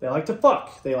 They like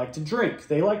to drink.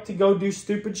 They like to go do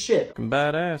stupid shit.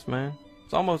 Badass, man.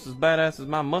 It's almost as badass as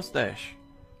my mustache.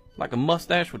 Like a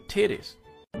mustache with titties.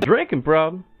 Drinking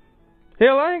problem?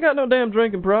 Hell, I ain't got no damn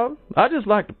drinking problem. I just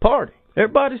like to party.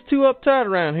 Everybody's too uptight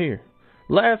around here.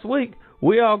 Last week,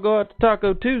 we all go out to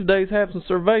Taco Tuesdays, have some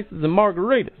cervezas and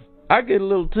margaritas. I get a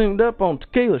little tuned up on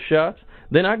tequila shots,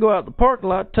 then I go out the parking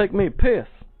lot to take me a piss.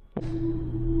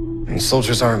 And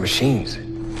soldiers aren't machines.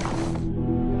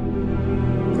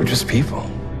 We're just people.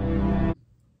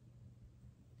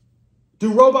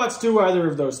 Do robots do either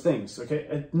of those things?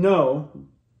 Okay, no.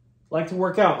 Like to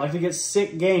work out, like to get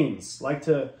sick gains, like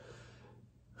to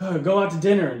go out to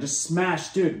dinner and just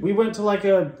smash. Dude, we went to like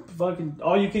a fucking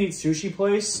all-you-can-eat sushi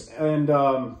place, and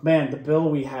man, the bill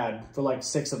we had for like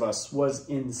 6 of us was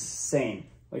insane.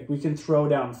 Like, we can throw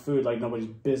down food like nobody's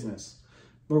business.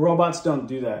 But robots don't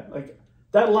do that. Like,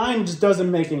 that line just doesn't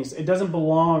make any sense. It doesn't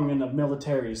belong in a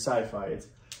military sci-fi.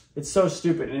 It's so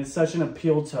stupid, and it's such an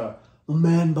appeal to the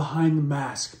man behind the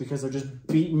mask because they're just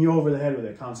beating you over the head with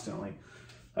it constantly.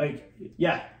 Like,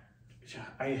 yeah,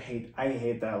 I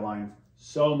hate that line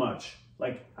so much.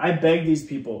 Like, I beg these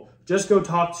people, just go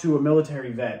talk to a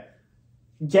military vet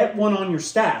get one on your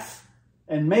staff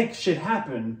and make shit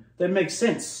happen that makes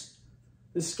sense.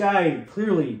 This guy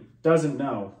clearly doesn't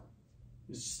know.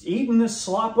 He's eating this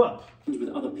slop up. With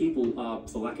other people are,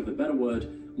 for lack of a better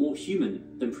word, more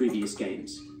human than previous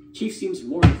games. Chief seems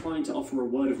more inclined to offer a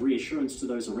word of reassurance to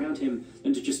those around him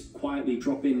than to just quietly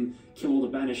drop in, kill all the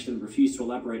banished, and refuse to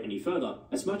elaborate any further.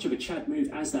 As much of a Chad move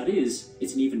as that is,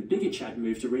 it's an even bigger Chad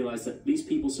move to realize that these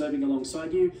people serving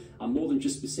alongside you are more than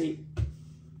just the same.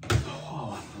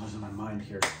 Oh, I'm losing my mind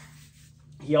here.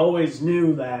 He always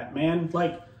knew that, man.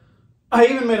 Like, I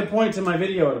even made a point in my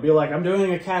video to be like, I'm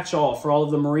doing a catch-all for all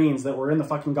of the Marines that were in the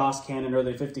fucking Gauss Cannon or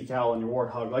the 50 cal and your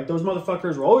Warthog. Like, those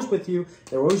motherfuckers were always with you.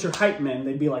 They were always your hype men.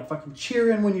 They'd be like fucking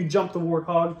cheering when you jumped the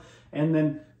Warthog. And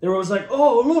then they were always like,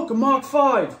 oh, look, a Mach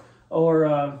 5.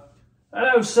 Or,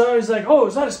 so he's like, oh,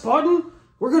 is that a Spartan?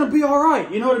 We're gonna be all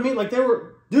right. You know what I mean? Like, they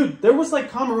were, dude, there was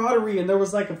like camaraderie and there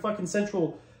was like a fucking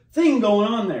central thing going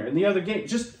on there in the other game.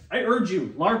 Just, I urge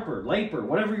you, LARPer, Laper,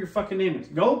 whatever your fucking name is,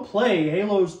 go play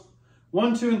Halo's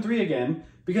 1, 2, and 3 again,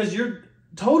 because you're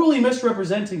totally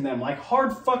misrepresenting them, like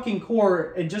hard fucking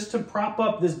core, and just to prop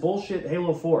up this bullshit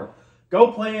Halo 4.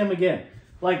 Go play him again.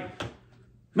 Like,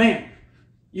 man,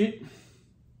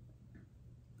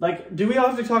 like, do we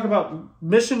have to talk about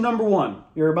mission number 1?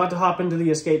 You're about to hop into the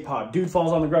escape pod. Dude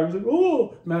falls on the ground. He's like,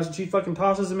 oh, Master Chief fucking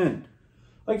tosses him in.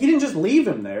 Like, he didn't just leave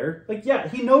him there. Like, yeah,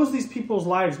 he knows these people's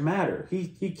lives matter.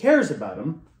 He cares about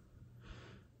them.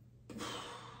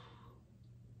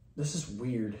 This is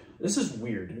weird. This is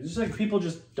weird. It's just like people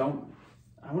just don't...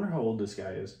 I wonder how old this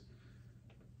guy is.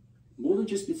 More than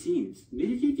just machines.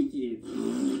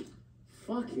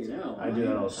 Fucking hell. I do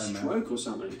that all the time, man. Stroke or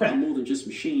something. They're more than just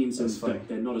machines, and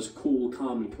they're not as cool,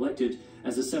 calm, and collected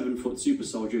as a 7-foot super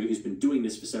soldier who's been doing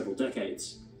this for several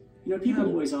decades. You know, people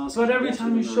always ask... But every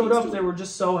time you showed up, they were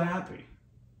just so happy.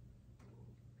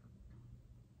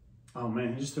 Oh,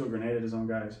 man, he just threw a grenade at his own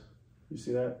guys. You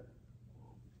see that?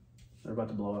 They're about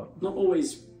to blow up. Not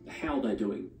always how they're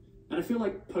doing. And I feel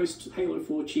like post-Halo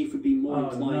 4 Chief would be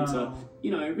more inclined to, you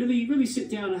know, really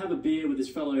sit down and have a beer with his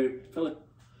fellow...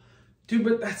 Dude,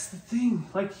 but that's the thing.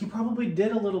 Like, he probably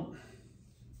did a little...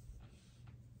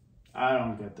 I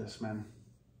don't get this, man.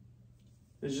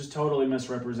 It's just totally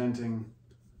misrepresenting...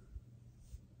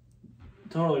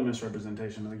 Totally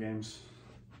misrepresentation of the games.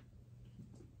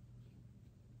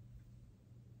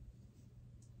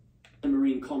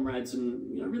 Marine comrades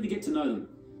and, you know, really get to know them.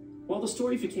 While the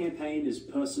story for campaign is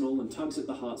personal and tugs at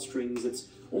the heartstrings, it's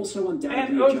also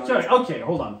undoubtedly... Okay,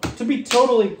 hold on. To be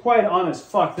totally quite honest,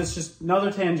 fuck, that's just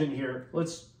another tangent here.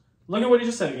 Let's look at what he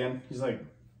just said again. He's like...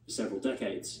 Several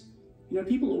decades. You know,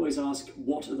 people always ask,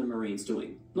 what are the Marines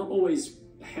doing? Not always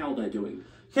how they're doing.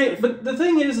 Okay, but the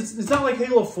thing is, it's not like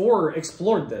Halo 4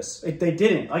 explored this. They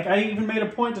didn't. Like, I even made a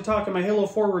point to talk in my Halo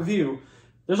 4 review.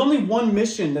 There's only one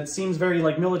mission that seems very,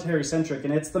 like, military-centric,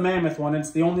 and it's the Mammoth one.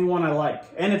 It's the only one I like.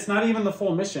 And it's not even the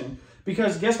full mission,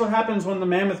 because guess what happens when the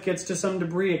Mammoth gets to some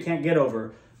debris it can't get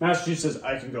over? Master Chief says,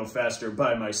 I can go faster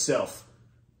by myself.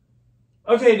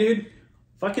 Okay, dude.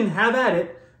 Fucking have at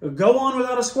it. Go on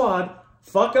without a squad.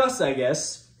 Fuck us, I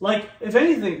guess. Like, if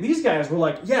anything, these guys were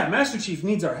like, yeah, Master Chief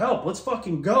needs our help. Let's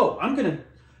fucking go. I'm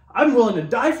willing to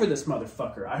die for this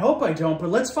motherfucker. I hope I don't, but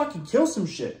let's fucking kill some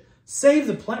shit. Save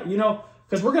the planet, you know?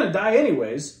 Because we're going to die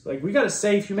anyways. Like, we got to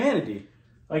save humanity.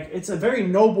 Like, it's a very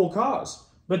noble cause.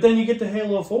 But then you get to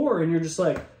Halo 4 and you're just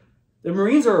like, the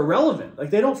Marines are irrelevant. Like,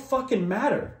 they don't fucking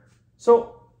matter.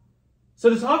 So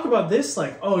to talk about this,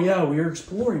 like, oh yeah, we are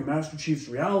exploring Master Chief's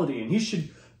reality and he should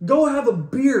go have a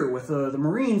beer with the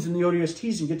Marines and the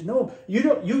ODSTs and get to know them.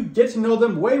 You get to know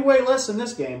them way, way less in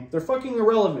this game. They're fucking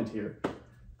irrelevant here.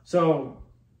 So,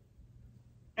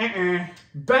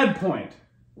 bad point.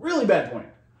 Really bad point.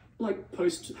 Like,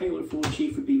 post-Halo 4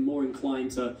 Chief would be more inclined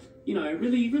to, you know,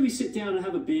 really sit down and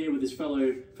have a beer with his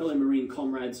fellow Marine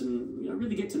comrades and, you know,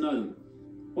 really get to know them.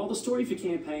 While the story for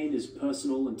campaign is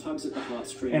personal and tugs at the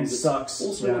heartstrings, and sucks. It's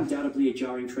also undoubtedly a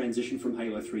jarring transition from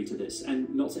Halo 3 to this,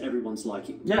 and not to everyone's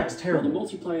liking. Yeah, it's terrible. While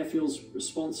the multiplayer feels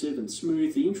responsive and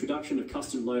smooth, the introduction of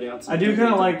custom loadouts... I do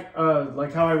kind of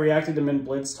like how I reacted to Min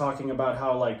Blitz talking about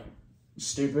how, like,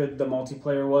 stupid the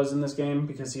multiplayer was in this game,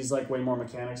 because he's, like, way more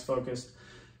mechanics focused.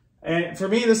 And for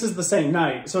me, this is the same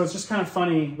night, so it's just kind of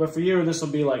funny. But for you, this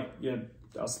will be like, you know,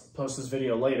 I'll post this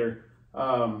video later.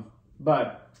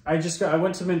 But I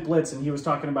went to Mint Blitz and he was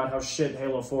talking about how shit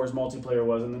Halo 4's multiplayer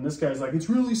was, and then this guy's like, it's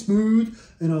really smooth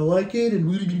and I like it,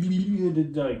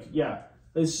 and like, yeah,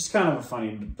 it's just kind of a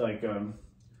funny, like,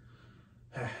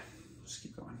 just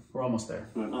keep going. We're almost there.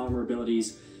 Armor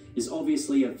abilities. is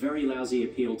obviously a very lousy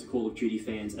appeal to Call of Duty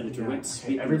fans and a direct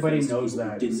spit everybody in the face knows to people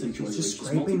that. who didn't enjoy He's just Reach's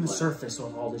scraping the multiplayer. surface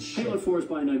of all this shit. Halo 4 is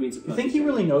by no means a perfect think he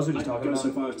really game. knows what he's I'd talking go about?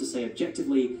 so far as to say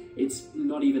objectively, it's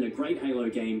not even a great Halo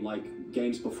game like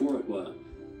games before it were.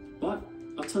 But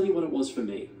I'll tell you what it was for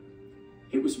me.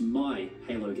 It was my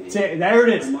Halo game. There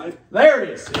it is. There it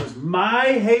is. It was my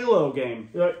Halo game.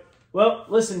 Well,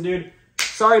 listen, dude.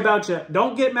 Sorry about you.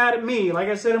 Don't get mad at me. Like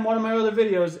I said in one of my other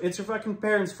videos, it's your fucking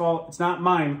parents' fault. It's not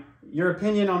mine. Your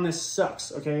opinion on this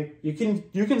sucks, okay? You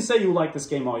can say you like this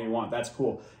game all you want. That's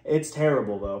cool. It's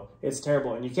terrible, though. It's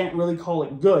terrible. And you can't really call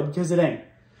it good, because it ain't.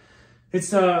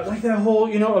 It's like that whole,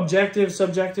 you know, objective,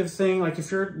 subjective thing. Like,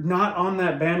 if you're not on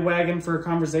that bandwagon for a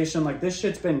conversation, like, this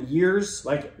shit's been years.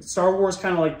 Like, Star Wars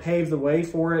kind of, like, paved the way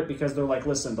for it, because they're like,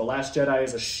 listen, The Last Jedi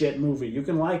is a shit movie. You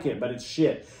can like it, but it's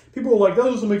shit. People are like, that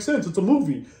doesn't make sense. It's a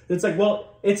movie. It's like,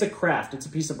 well, it's a craft. It's a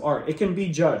piece of art. It can be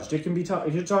judged. It can be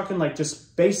if you're talking, like,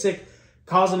 just basic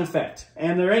cause and effect.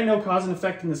 And there ain't no cause and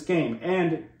effect in this game.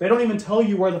 And they don't even tell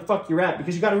you where the fuck you're at,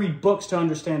 because you got to read books to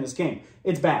understand this game.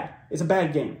 It's bad. It's a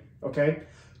bad game. Okay?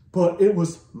 But it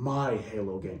was my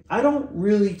Halo game. I don't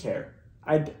really care.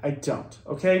 I don't,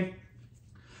 okay?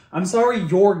 I'm sorry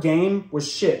your game was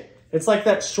shit. It's like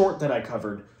that short that I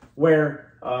covered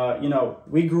where, you know,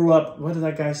 we grew up, what did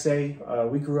that guy say?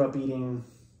 We grew up eating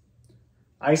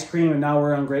ice cream and now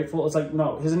we're ungrateful. It's like,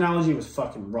 no, his analogy was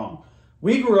fucking wrong.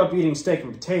 We grew up eating steak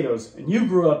and potatoes and you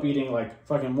grew up eating like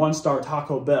fucking one-star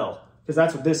Taco Bell, because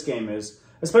that's what this game is.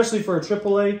 Especially for a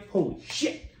AAA. Holy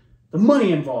shit. The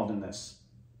money involved in this.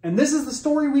 And this is the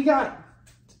story we got.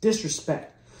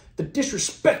 Disrespect. The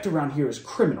disrespect around here is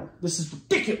criminal. This is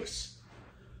ridiculous.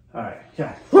 All right,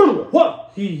 yeah. Whoa!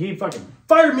 He fucking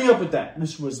fired me up with that.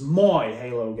 This was my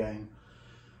Halo game.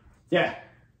 Yeah.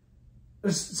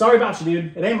 Sorry about you,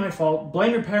 dude. It ain't my fault.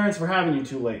 Blame your parents for having you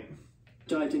too late.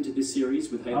 Dived into this series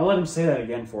with Halo. I'll let him say that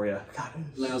again for you. God.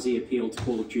 Lousy appeal to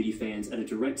Call of Duty fans and a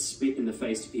direct spit in the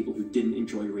face to people who didn't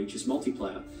enjoy Reach's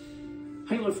multiplayer.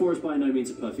 Halo 4 is by no means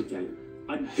a perfect game.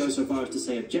 I'd go so far as to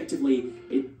say objectively,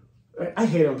 I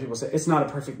hate it when people say it's not a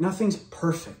perfect. Nothing's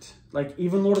perfect. Like,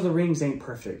 even Lord of the Rings ain't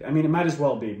perfect. I mean, it might as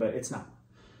well be, but it's not.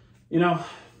 You know,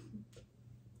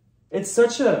 it's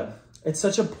such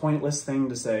a pointless thing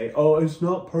to say. Oh, it's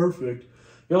not perfect.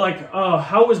 You're like, oh,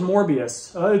 how was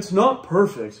Morbius? It's not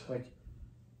perfect. Like,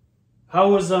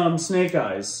 how was Snake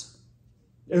Eyes?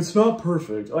 It's not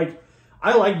perfect. Like,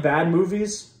 I like bad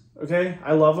movies. Okay,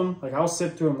 I love them. Like, I'll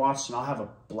sit through and watch and I'll have a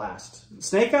blast.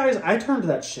 Snake Eyes, I turned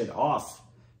that shit off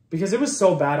because it was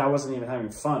so bad I wasn't even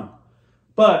having fun.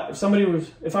 But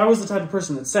if I was the type of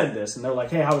person that said this and they're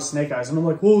like, hey, how was Snake Eyes? And I'm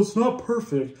like, well, it's not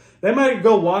perfect. They might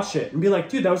go watch it and be like,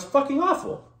 dude, that was fucking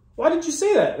awful. Why didn't you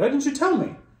say that? Why didn't you tell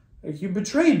me? Like, you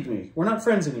betrayed me. We're not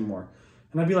friends anymore.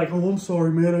 And I'd be like, oh, I'm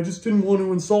sorry, man. I just didn't want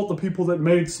to insult the people that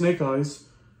made Snake Eyes.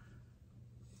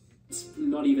 It's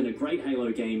not even a great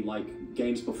Halo game like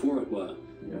games before it were.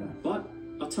 Yeah. But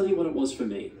I'll tell you what it was for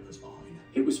me. It was mine.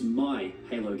 It was my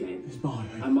Halo game. It was mine.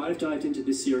 I might have dived into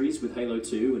this series with Halo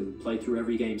 2 and played through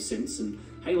every game since, and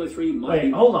Halo 3 might Wait,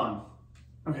 be... hold on.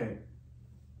 Okay.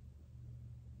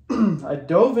 I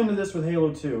dove into this with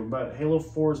Halo 2, but Halo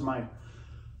 4 is mine.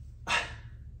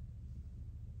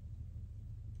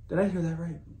 Did I hear that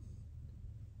right?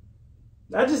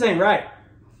 That just ain't right.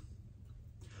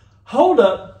 Hold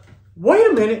up.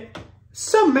 Wait a minute.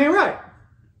 Something ain't right.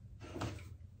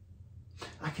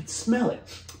 I could smell it.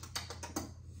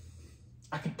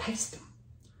 I could taste him.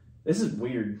 This is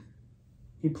weird.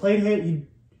 He played Halo.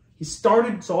 He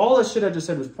started. So all that shit I just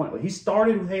said was pointless. He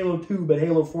started with Halo 2, but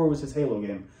Halo 4 was his Halo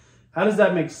game. How does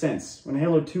that make sense when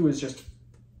Halo 2 is just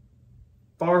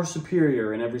far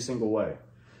superior in every single way?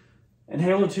 And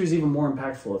Halo 2 is even more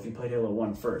impactful if you played Halo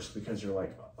 1 first, because you're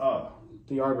like, oh,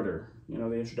 the Arbiter, you know,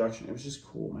 the introduction. It was just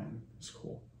cool, man. It was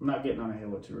cool. I'm not getting on a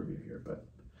Halo 2 review here, but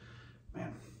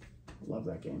man, I love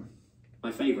that game.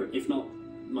 My favorite, if not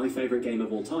my favorite game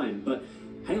of all time. But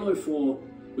Halo 4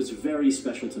 was very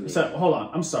special to me. So, hold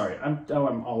on. I'm sorry.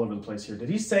 I'm all over the place here. Did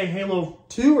he say Halo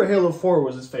 2 or Halo 4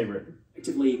 was his favorite?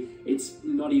 Effectively, it's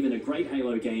not even a great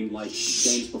Halo game like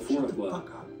games before it were.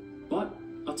 But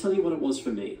I'll tell you what it was for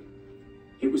me.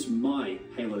 It was my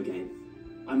Halo game.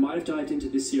 I might have dived into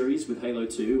this series with Halo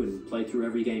 2 and played through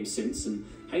every game since, and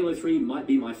Halo 3 might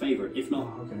be my favorite, if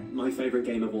not my favorite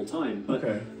game of all time. But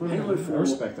Halo 4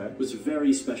 was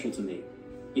very special to me.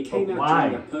 It came out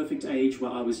during that perfect age where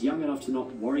I was young enough to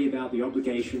not worry about the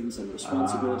obligations and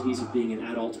responsibilities of being an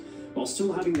adult, while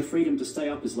still having the freedom to stay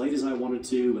up as late as I wanted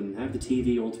to and have the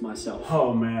TV all to myself.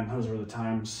 Oh man, those were the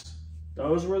times.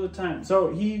 Those were the times.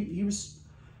 So he was,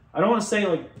 I don't want to say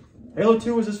like Halo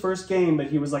 2 was his first game, but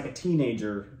he was like a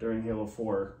teenager during Halo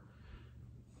 4.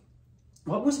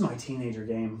 What was my teenager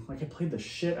game? Like, I played the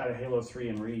shit out of Halo 3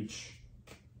 and Reach.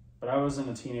 But I wasn't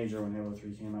a teenager when Halo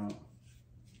 3 came out.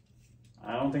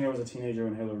 I don't think I was a teenager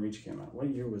when Halo Reach came out. What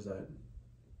year was that?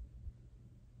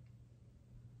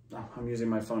 Oh, I'm using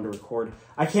my phone to record.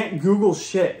 I can't Google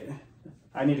shit.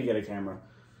 I need to get a camera.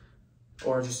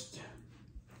 Or just...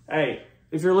 Hey,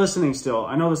 if you're listening still,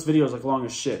 I know this video is like long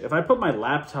as shit. If I put my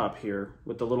laptop here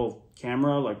with the little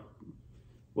camera, like,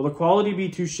 will the quality be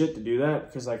too shit to do that?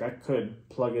 Because like I could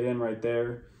plug it in right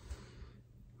there,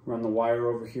 run the wire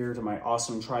over here to my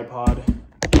awesome tripod,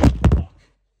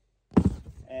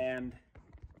 and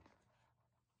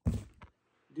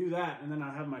do that, and then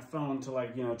I have my phone to,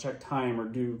 like, you know, check time or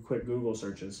do quick Google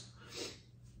searches.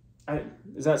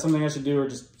 Is that something I should do, or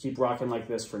just keep rocking like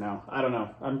this for now? I don't know.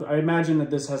 I imagine that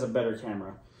this has a better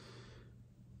camera.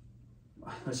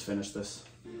 Let's finish this.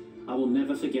 I will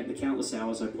never forget the countless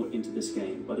hours I put into this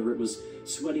game, whether it was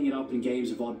sweating it up in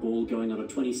games of Oddball, going on a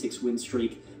 26-win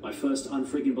streak, my first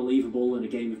Unfriggin' Believable in a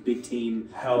game of Big Team,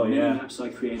 Hell the many yeah. maps I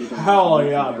created on Hell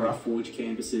yeah, bro. Forge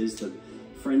canvases, the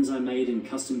friends I made in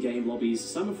custom game lobbies,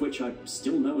 some of which I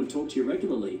still know and talk to you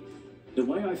regularly. The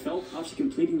way I felt after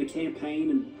completing the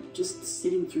campaign and just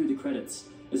sitting through the credits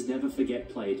as Never Forget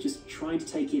played, just trying to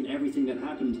take in everything that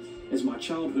happened as my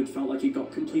childhood felt like it got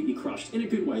completely crushed. In a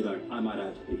good way though, I might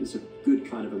add. It was a good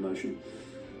kind of emotion.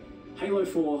 Halo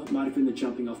 4 might have been the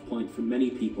jumping off point for many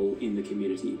people in the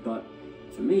community, but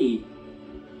for me,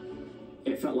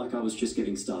 it felt like I was just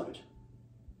getting started.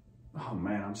 Oh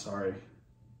man, I'm sorry.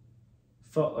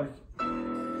 Felt like...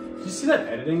 You see that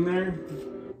editing there?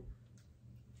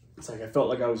 It's like I felt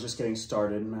like I was just getting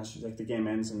started. And like the game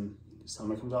ends and his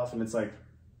helmet comes off, and it's like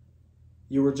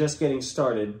you were just getting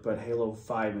started, but Halo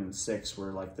 5 and 6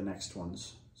 were like the next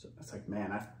ones. So it's like,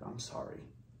 man, I'm sorry.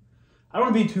 I don't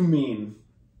want to be too mean.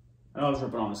 I know I was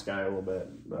ripping on this guy a little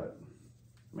bit, but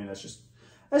I mean that's just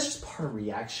part of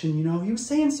reaction, you know. He was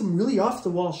saying some really off the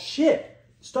wall shit,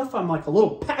 stuff I'm like a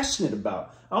little passionate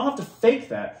about. I don't have to fake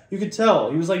that. You could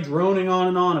tell he was like droning on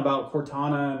and on about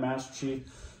Cortana and Master Chief.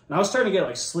 And I was starting to get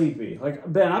like sleepy.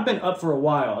 Like, Ben, I've been up for a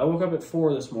while. I woke up at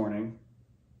 4 this morning.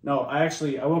 No, I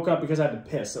woke up because I had to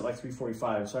piss at like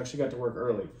 3:45. So I actually got to work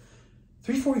early.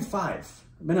 3:45. I've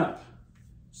been up.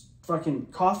 Just fucking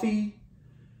coffee,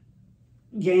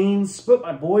 gains, put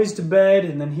my boys to bed,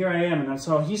 and then here I am. And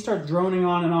so he starts droning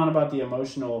on and on about the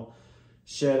emotional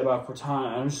shit about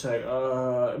Cortana. I'm just like,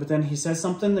 but then he says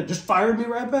something that just fired me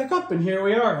right back up, and here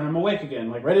we are, and I'm awake again,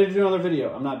 like ready to do another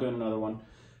video. I'm not doing another one.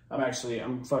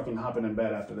 I'm fucking hopping in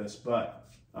bed after this, but,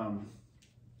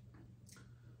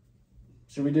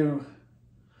 should we do,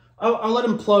 I'll let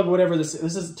him plug whatever this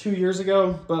is 2 years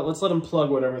ago, but let's let him plug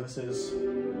whatever this is.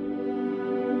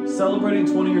 Celebrating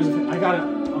 20 years of, I got it,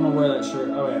 I'm gonna wear that shirt.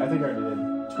 Oh wait, I think I already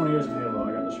did. 20 years of Halo,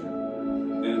 I got the shirt.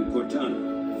 And Cortana.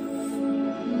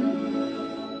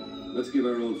 Let's give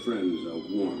our old friends a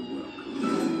warm welcome.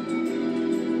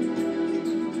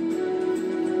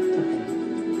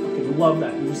 Love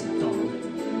that music, dog.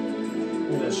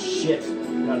 Look at that shit.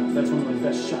 That's one of my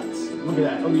best shots. Look at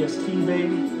that ODST,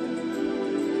 baby.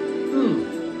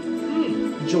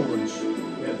 George.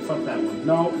 Yeah, fuck that one.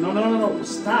 No.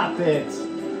 Stop it.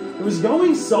 It was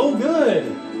going so good.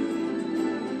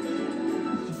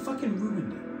 You fucking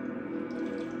ruined it.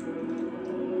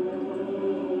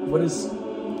 What is...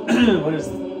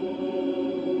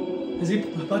 Is he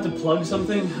about to plug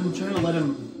something? I'm trying to let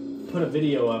him put a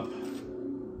video up.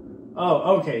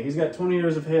 Oh, okay. He's got 20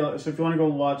 years of Halo. So if you want to go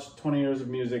watch 20 years of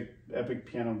music, epic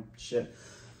piano shit.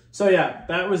 So yeah,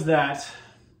 that was that.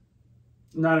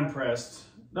 Not impressed.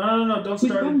 No. Don't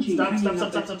start it.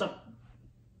 Stop.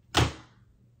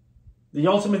 The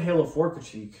ultimate Halo 4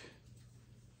 critique.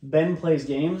 Ben plays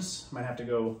games. Might have to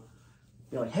go,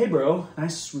 you're like, hey bro,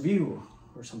 nice review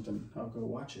or something. I'll go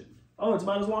watch it. Oh, it's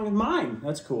about as long as mine.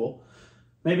 That's cool.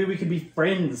 Maybe we could be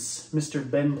friends, Mr.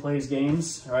 Ben Plays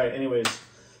Games. All right, anyways.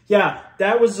 Yeah,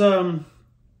 that was, the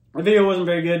video wasn't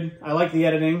very good. I like the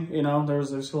editing, you know,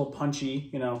 there's a little punchy,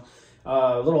 you know,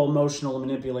 a little emotional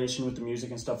manipulation with the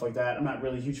music and stuff like that. I'm not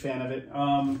really a huge fan of it.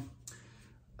 I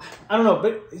don't know,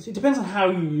 but it depends on how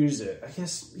you use it. I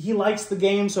guess he likes the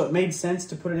game, so it made sense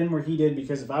to put it in where he did,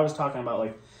 because if I was talking about,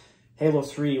 like, Halo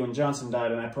 3 when Johnson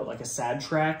died and I put, like, a sad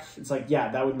track, it's like, yeah,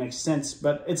 that would make sense.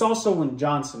 But it's also when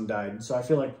Johnson died, so I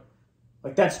feel like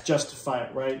that's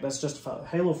justified, right? That's justified.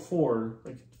 Halo 4,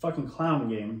 like, fucking clown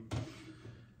game.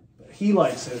 He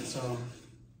likes it, so...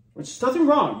 Which is nothing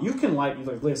wrong. You can like,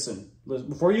 listen,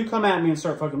 before you come at me and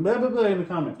start fucking blah, blah, blah in the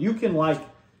comment, you can like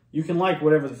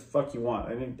whatever the fuck you want.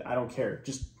 I don't care.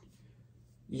 Just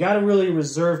you got to really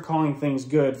reserve calling things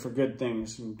good for good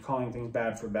things and calling things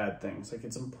bad for bad things. Like,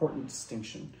 it's an important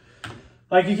distinction.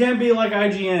 Like, you can't be like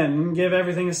IGN and give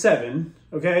everything a 7,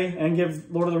 okay? And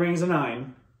give Lord of the Rings a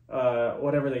 9,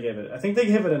 whatever they give it. I think they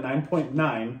give it a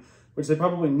 9.9, which they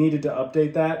probably needed to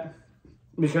update that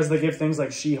because they give things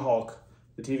like She-Hulk,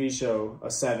 the TV show,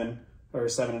 a 7 or a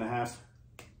 7.5.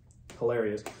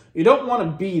 Hilarious. You don't want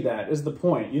to be that, is the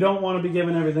point. You don't want to be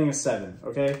giving everything a 7,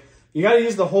 okay? You got to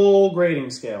use the whole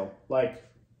grading scale. Like,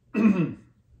 you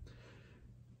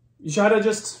try to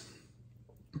just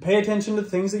pay attention to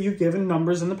things that you've given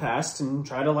numbers in the past and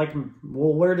try to, like,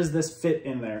 well, where does this fit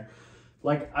in there?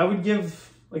 Like, I would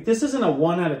give, like, this isn't a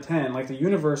 1 out of 10. Like, the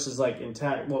universe is, like,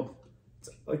 intact. Well,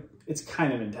 it's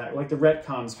kind of intact. Like, the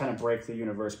retcons kind of break the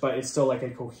universe, but it's still, like, a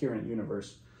coherent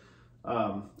universe.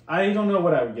 I don't know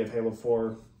what I would give Halo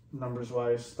 4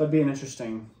 numbers-wise. That'd be an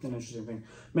interesting thing.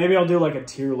 Maybe I'll do, like, a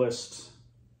tier list.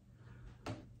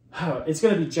 It's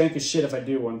going to be jank as shit if I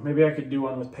do one. Maybe I could do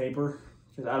one with paper.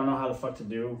 Because I don't know how the fuck to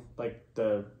do, like,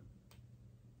 the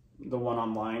one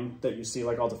online that you see,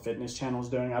 like, all the fitness channels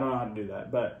doing. I don't know how to do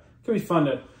that, but it could be fun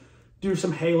to do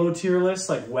some Halo tier lists,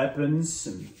 like weapons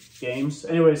and games.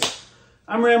 Anyways,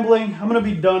 I'm rambling. I'm going to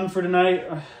be done for tonight.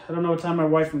 I don't know what time my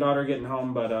wife and daughter are getting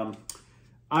home, but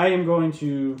I am going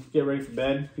to get ready for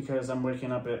bed because I'm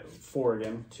waking up at 4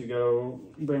 again to go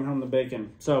bring home the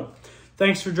bacon. So,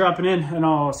 thanks for dropping in, and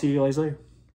I'll see you guys later.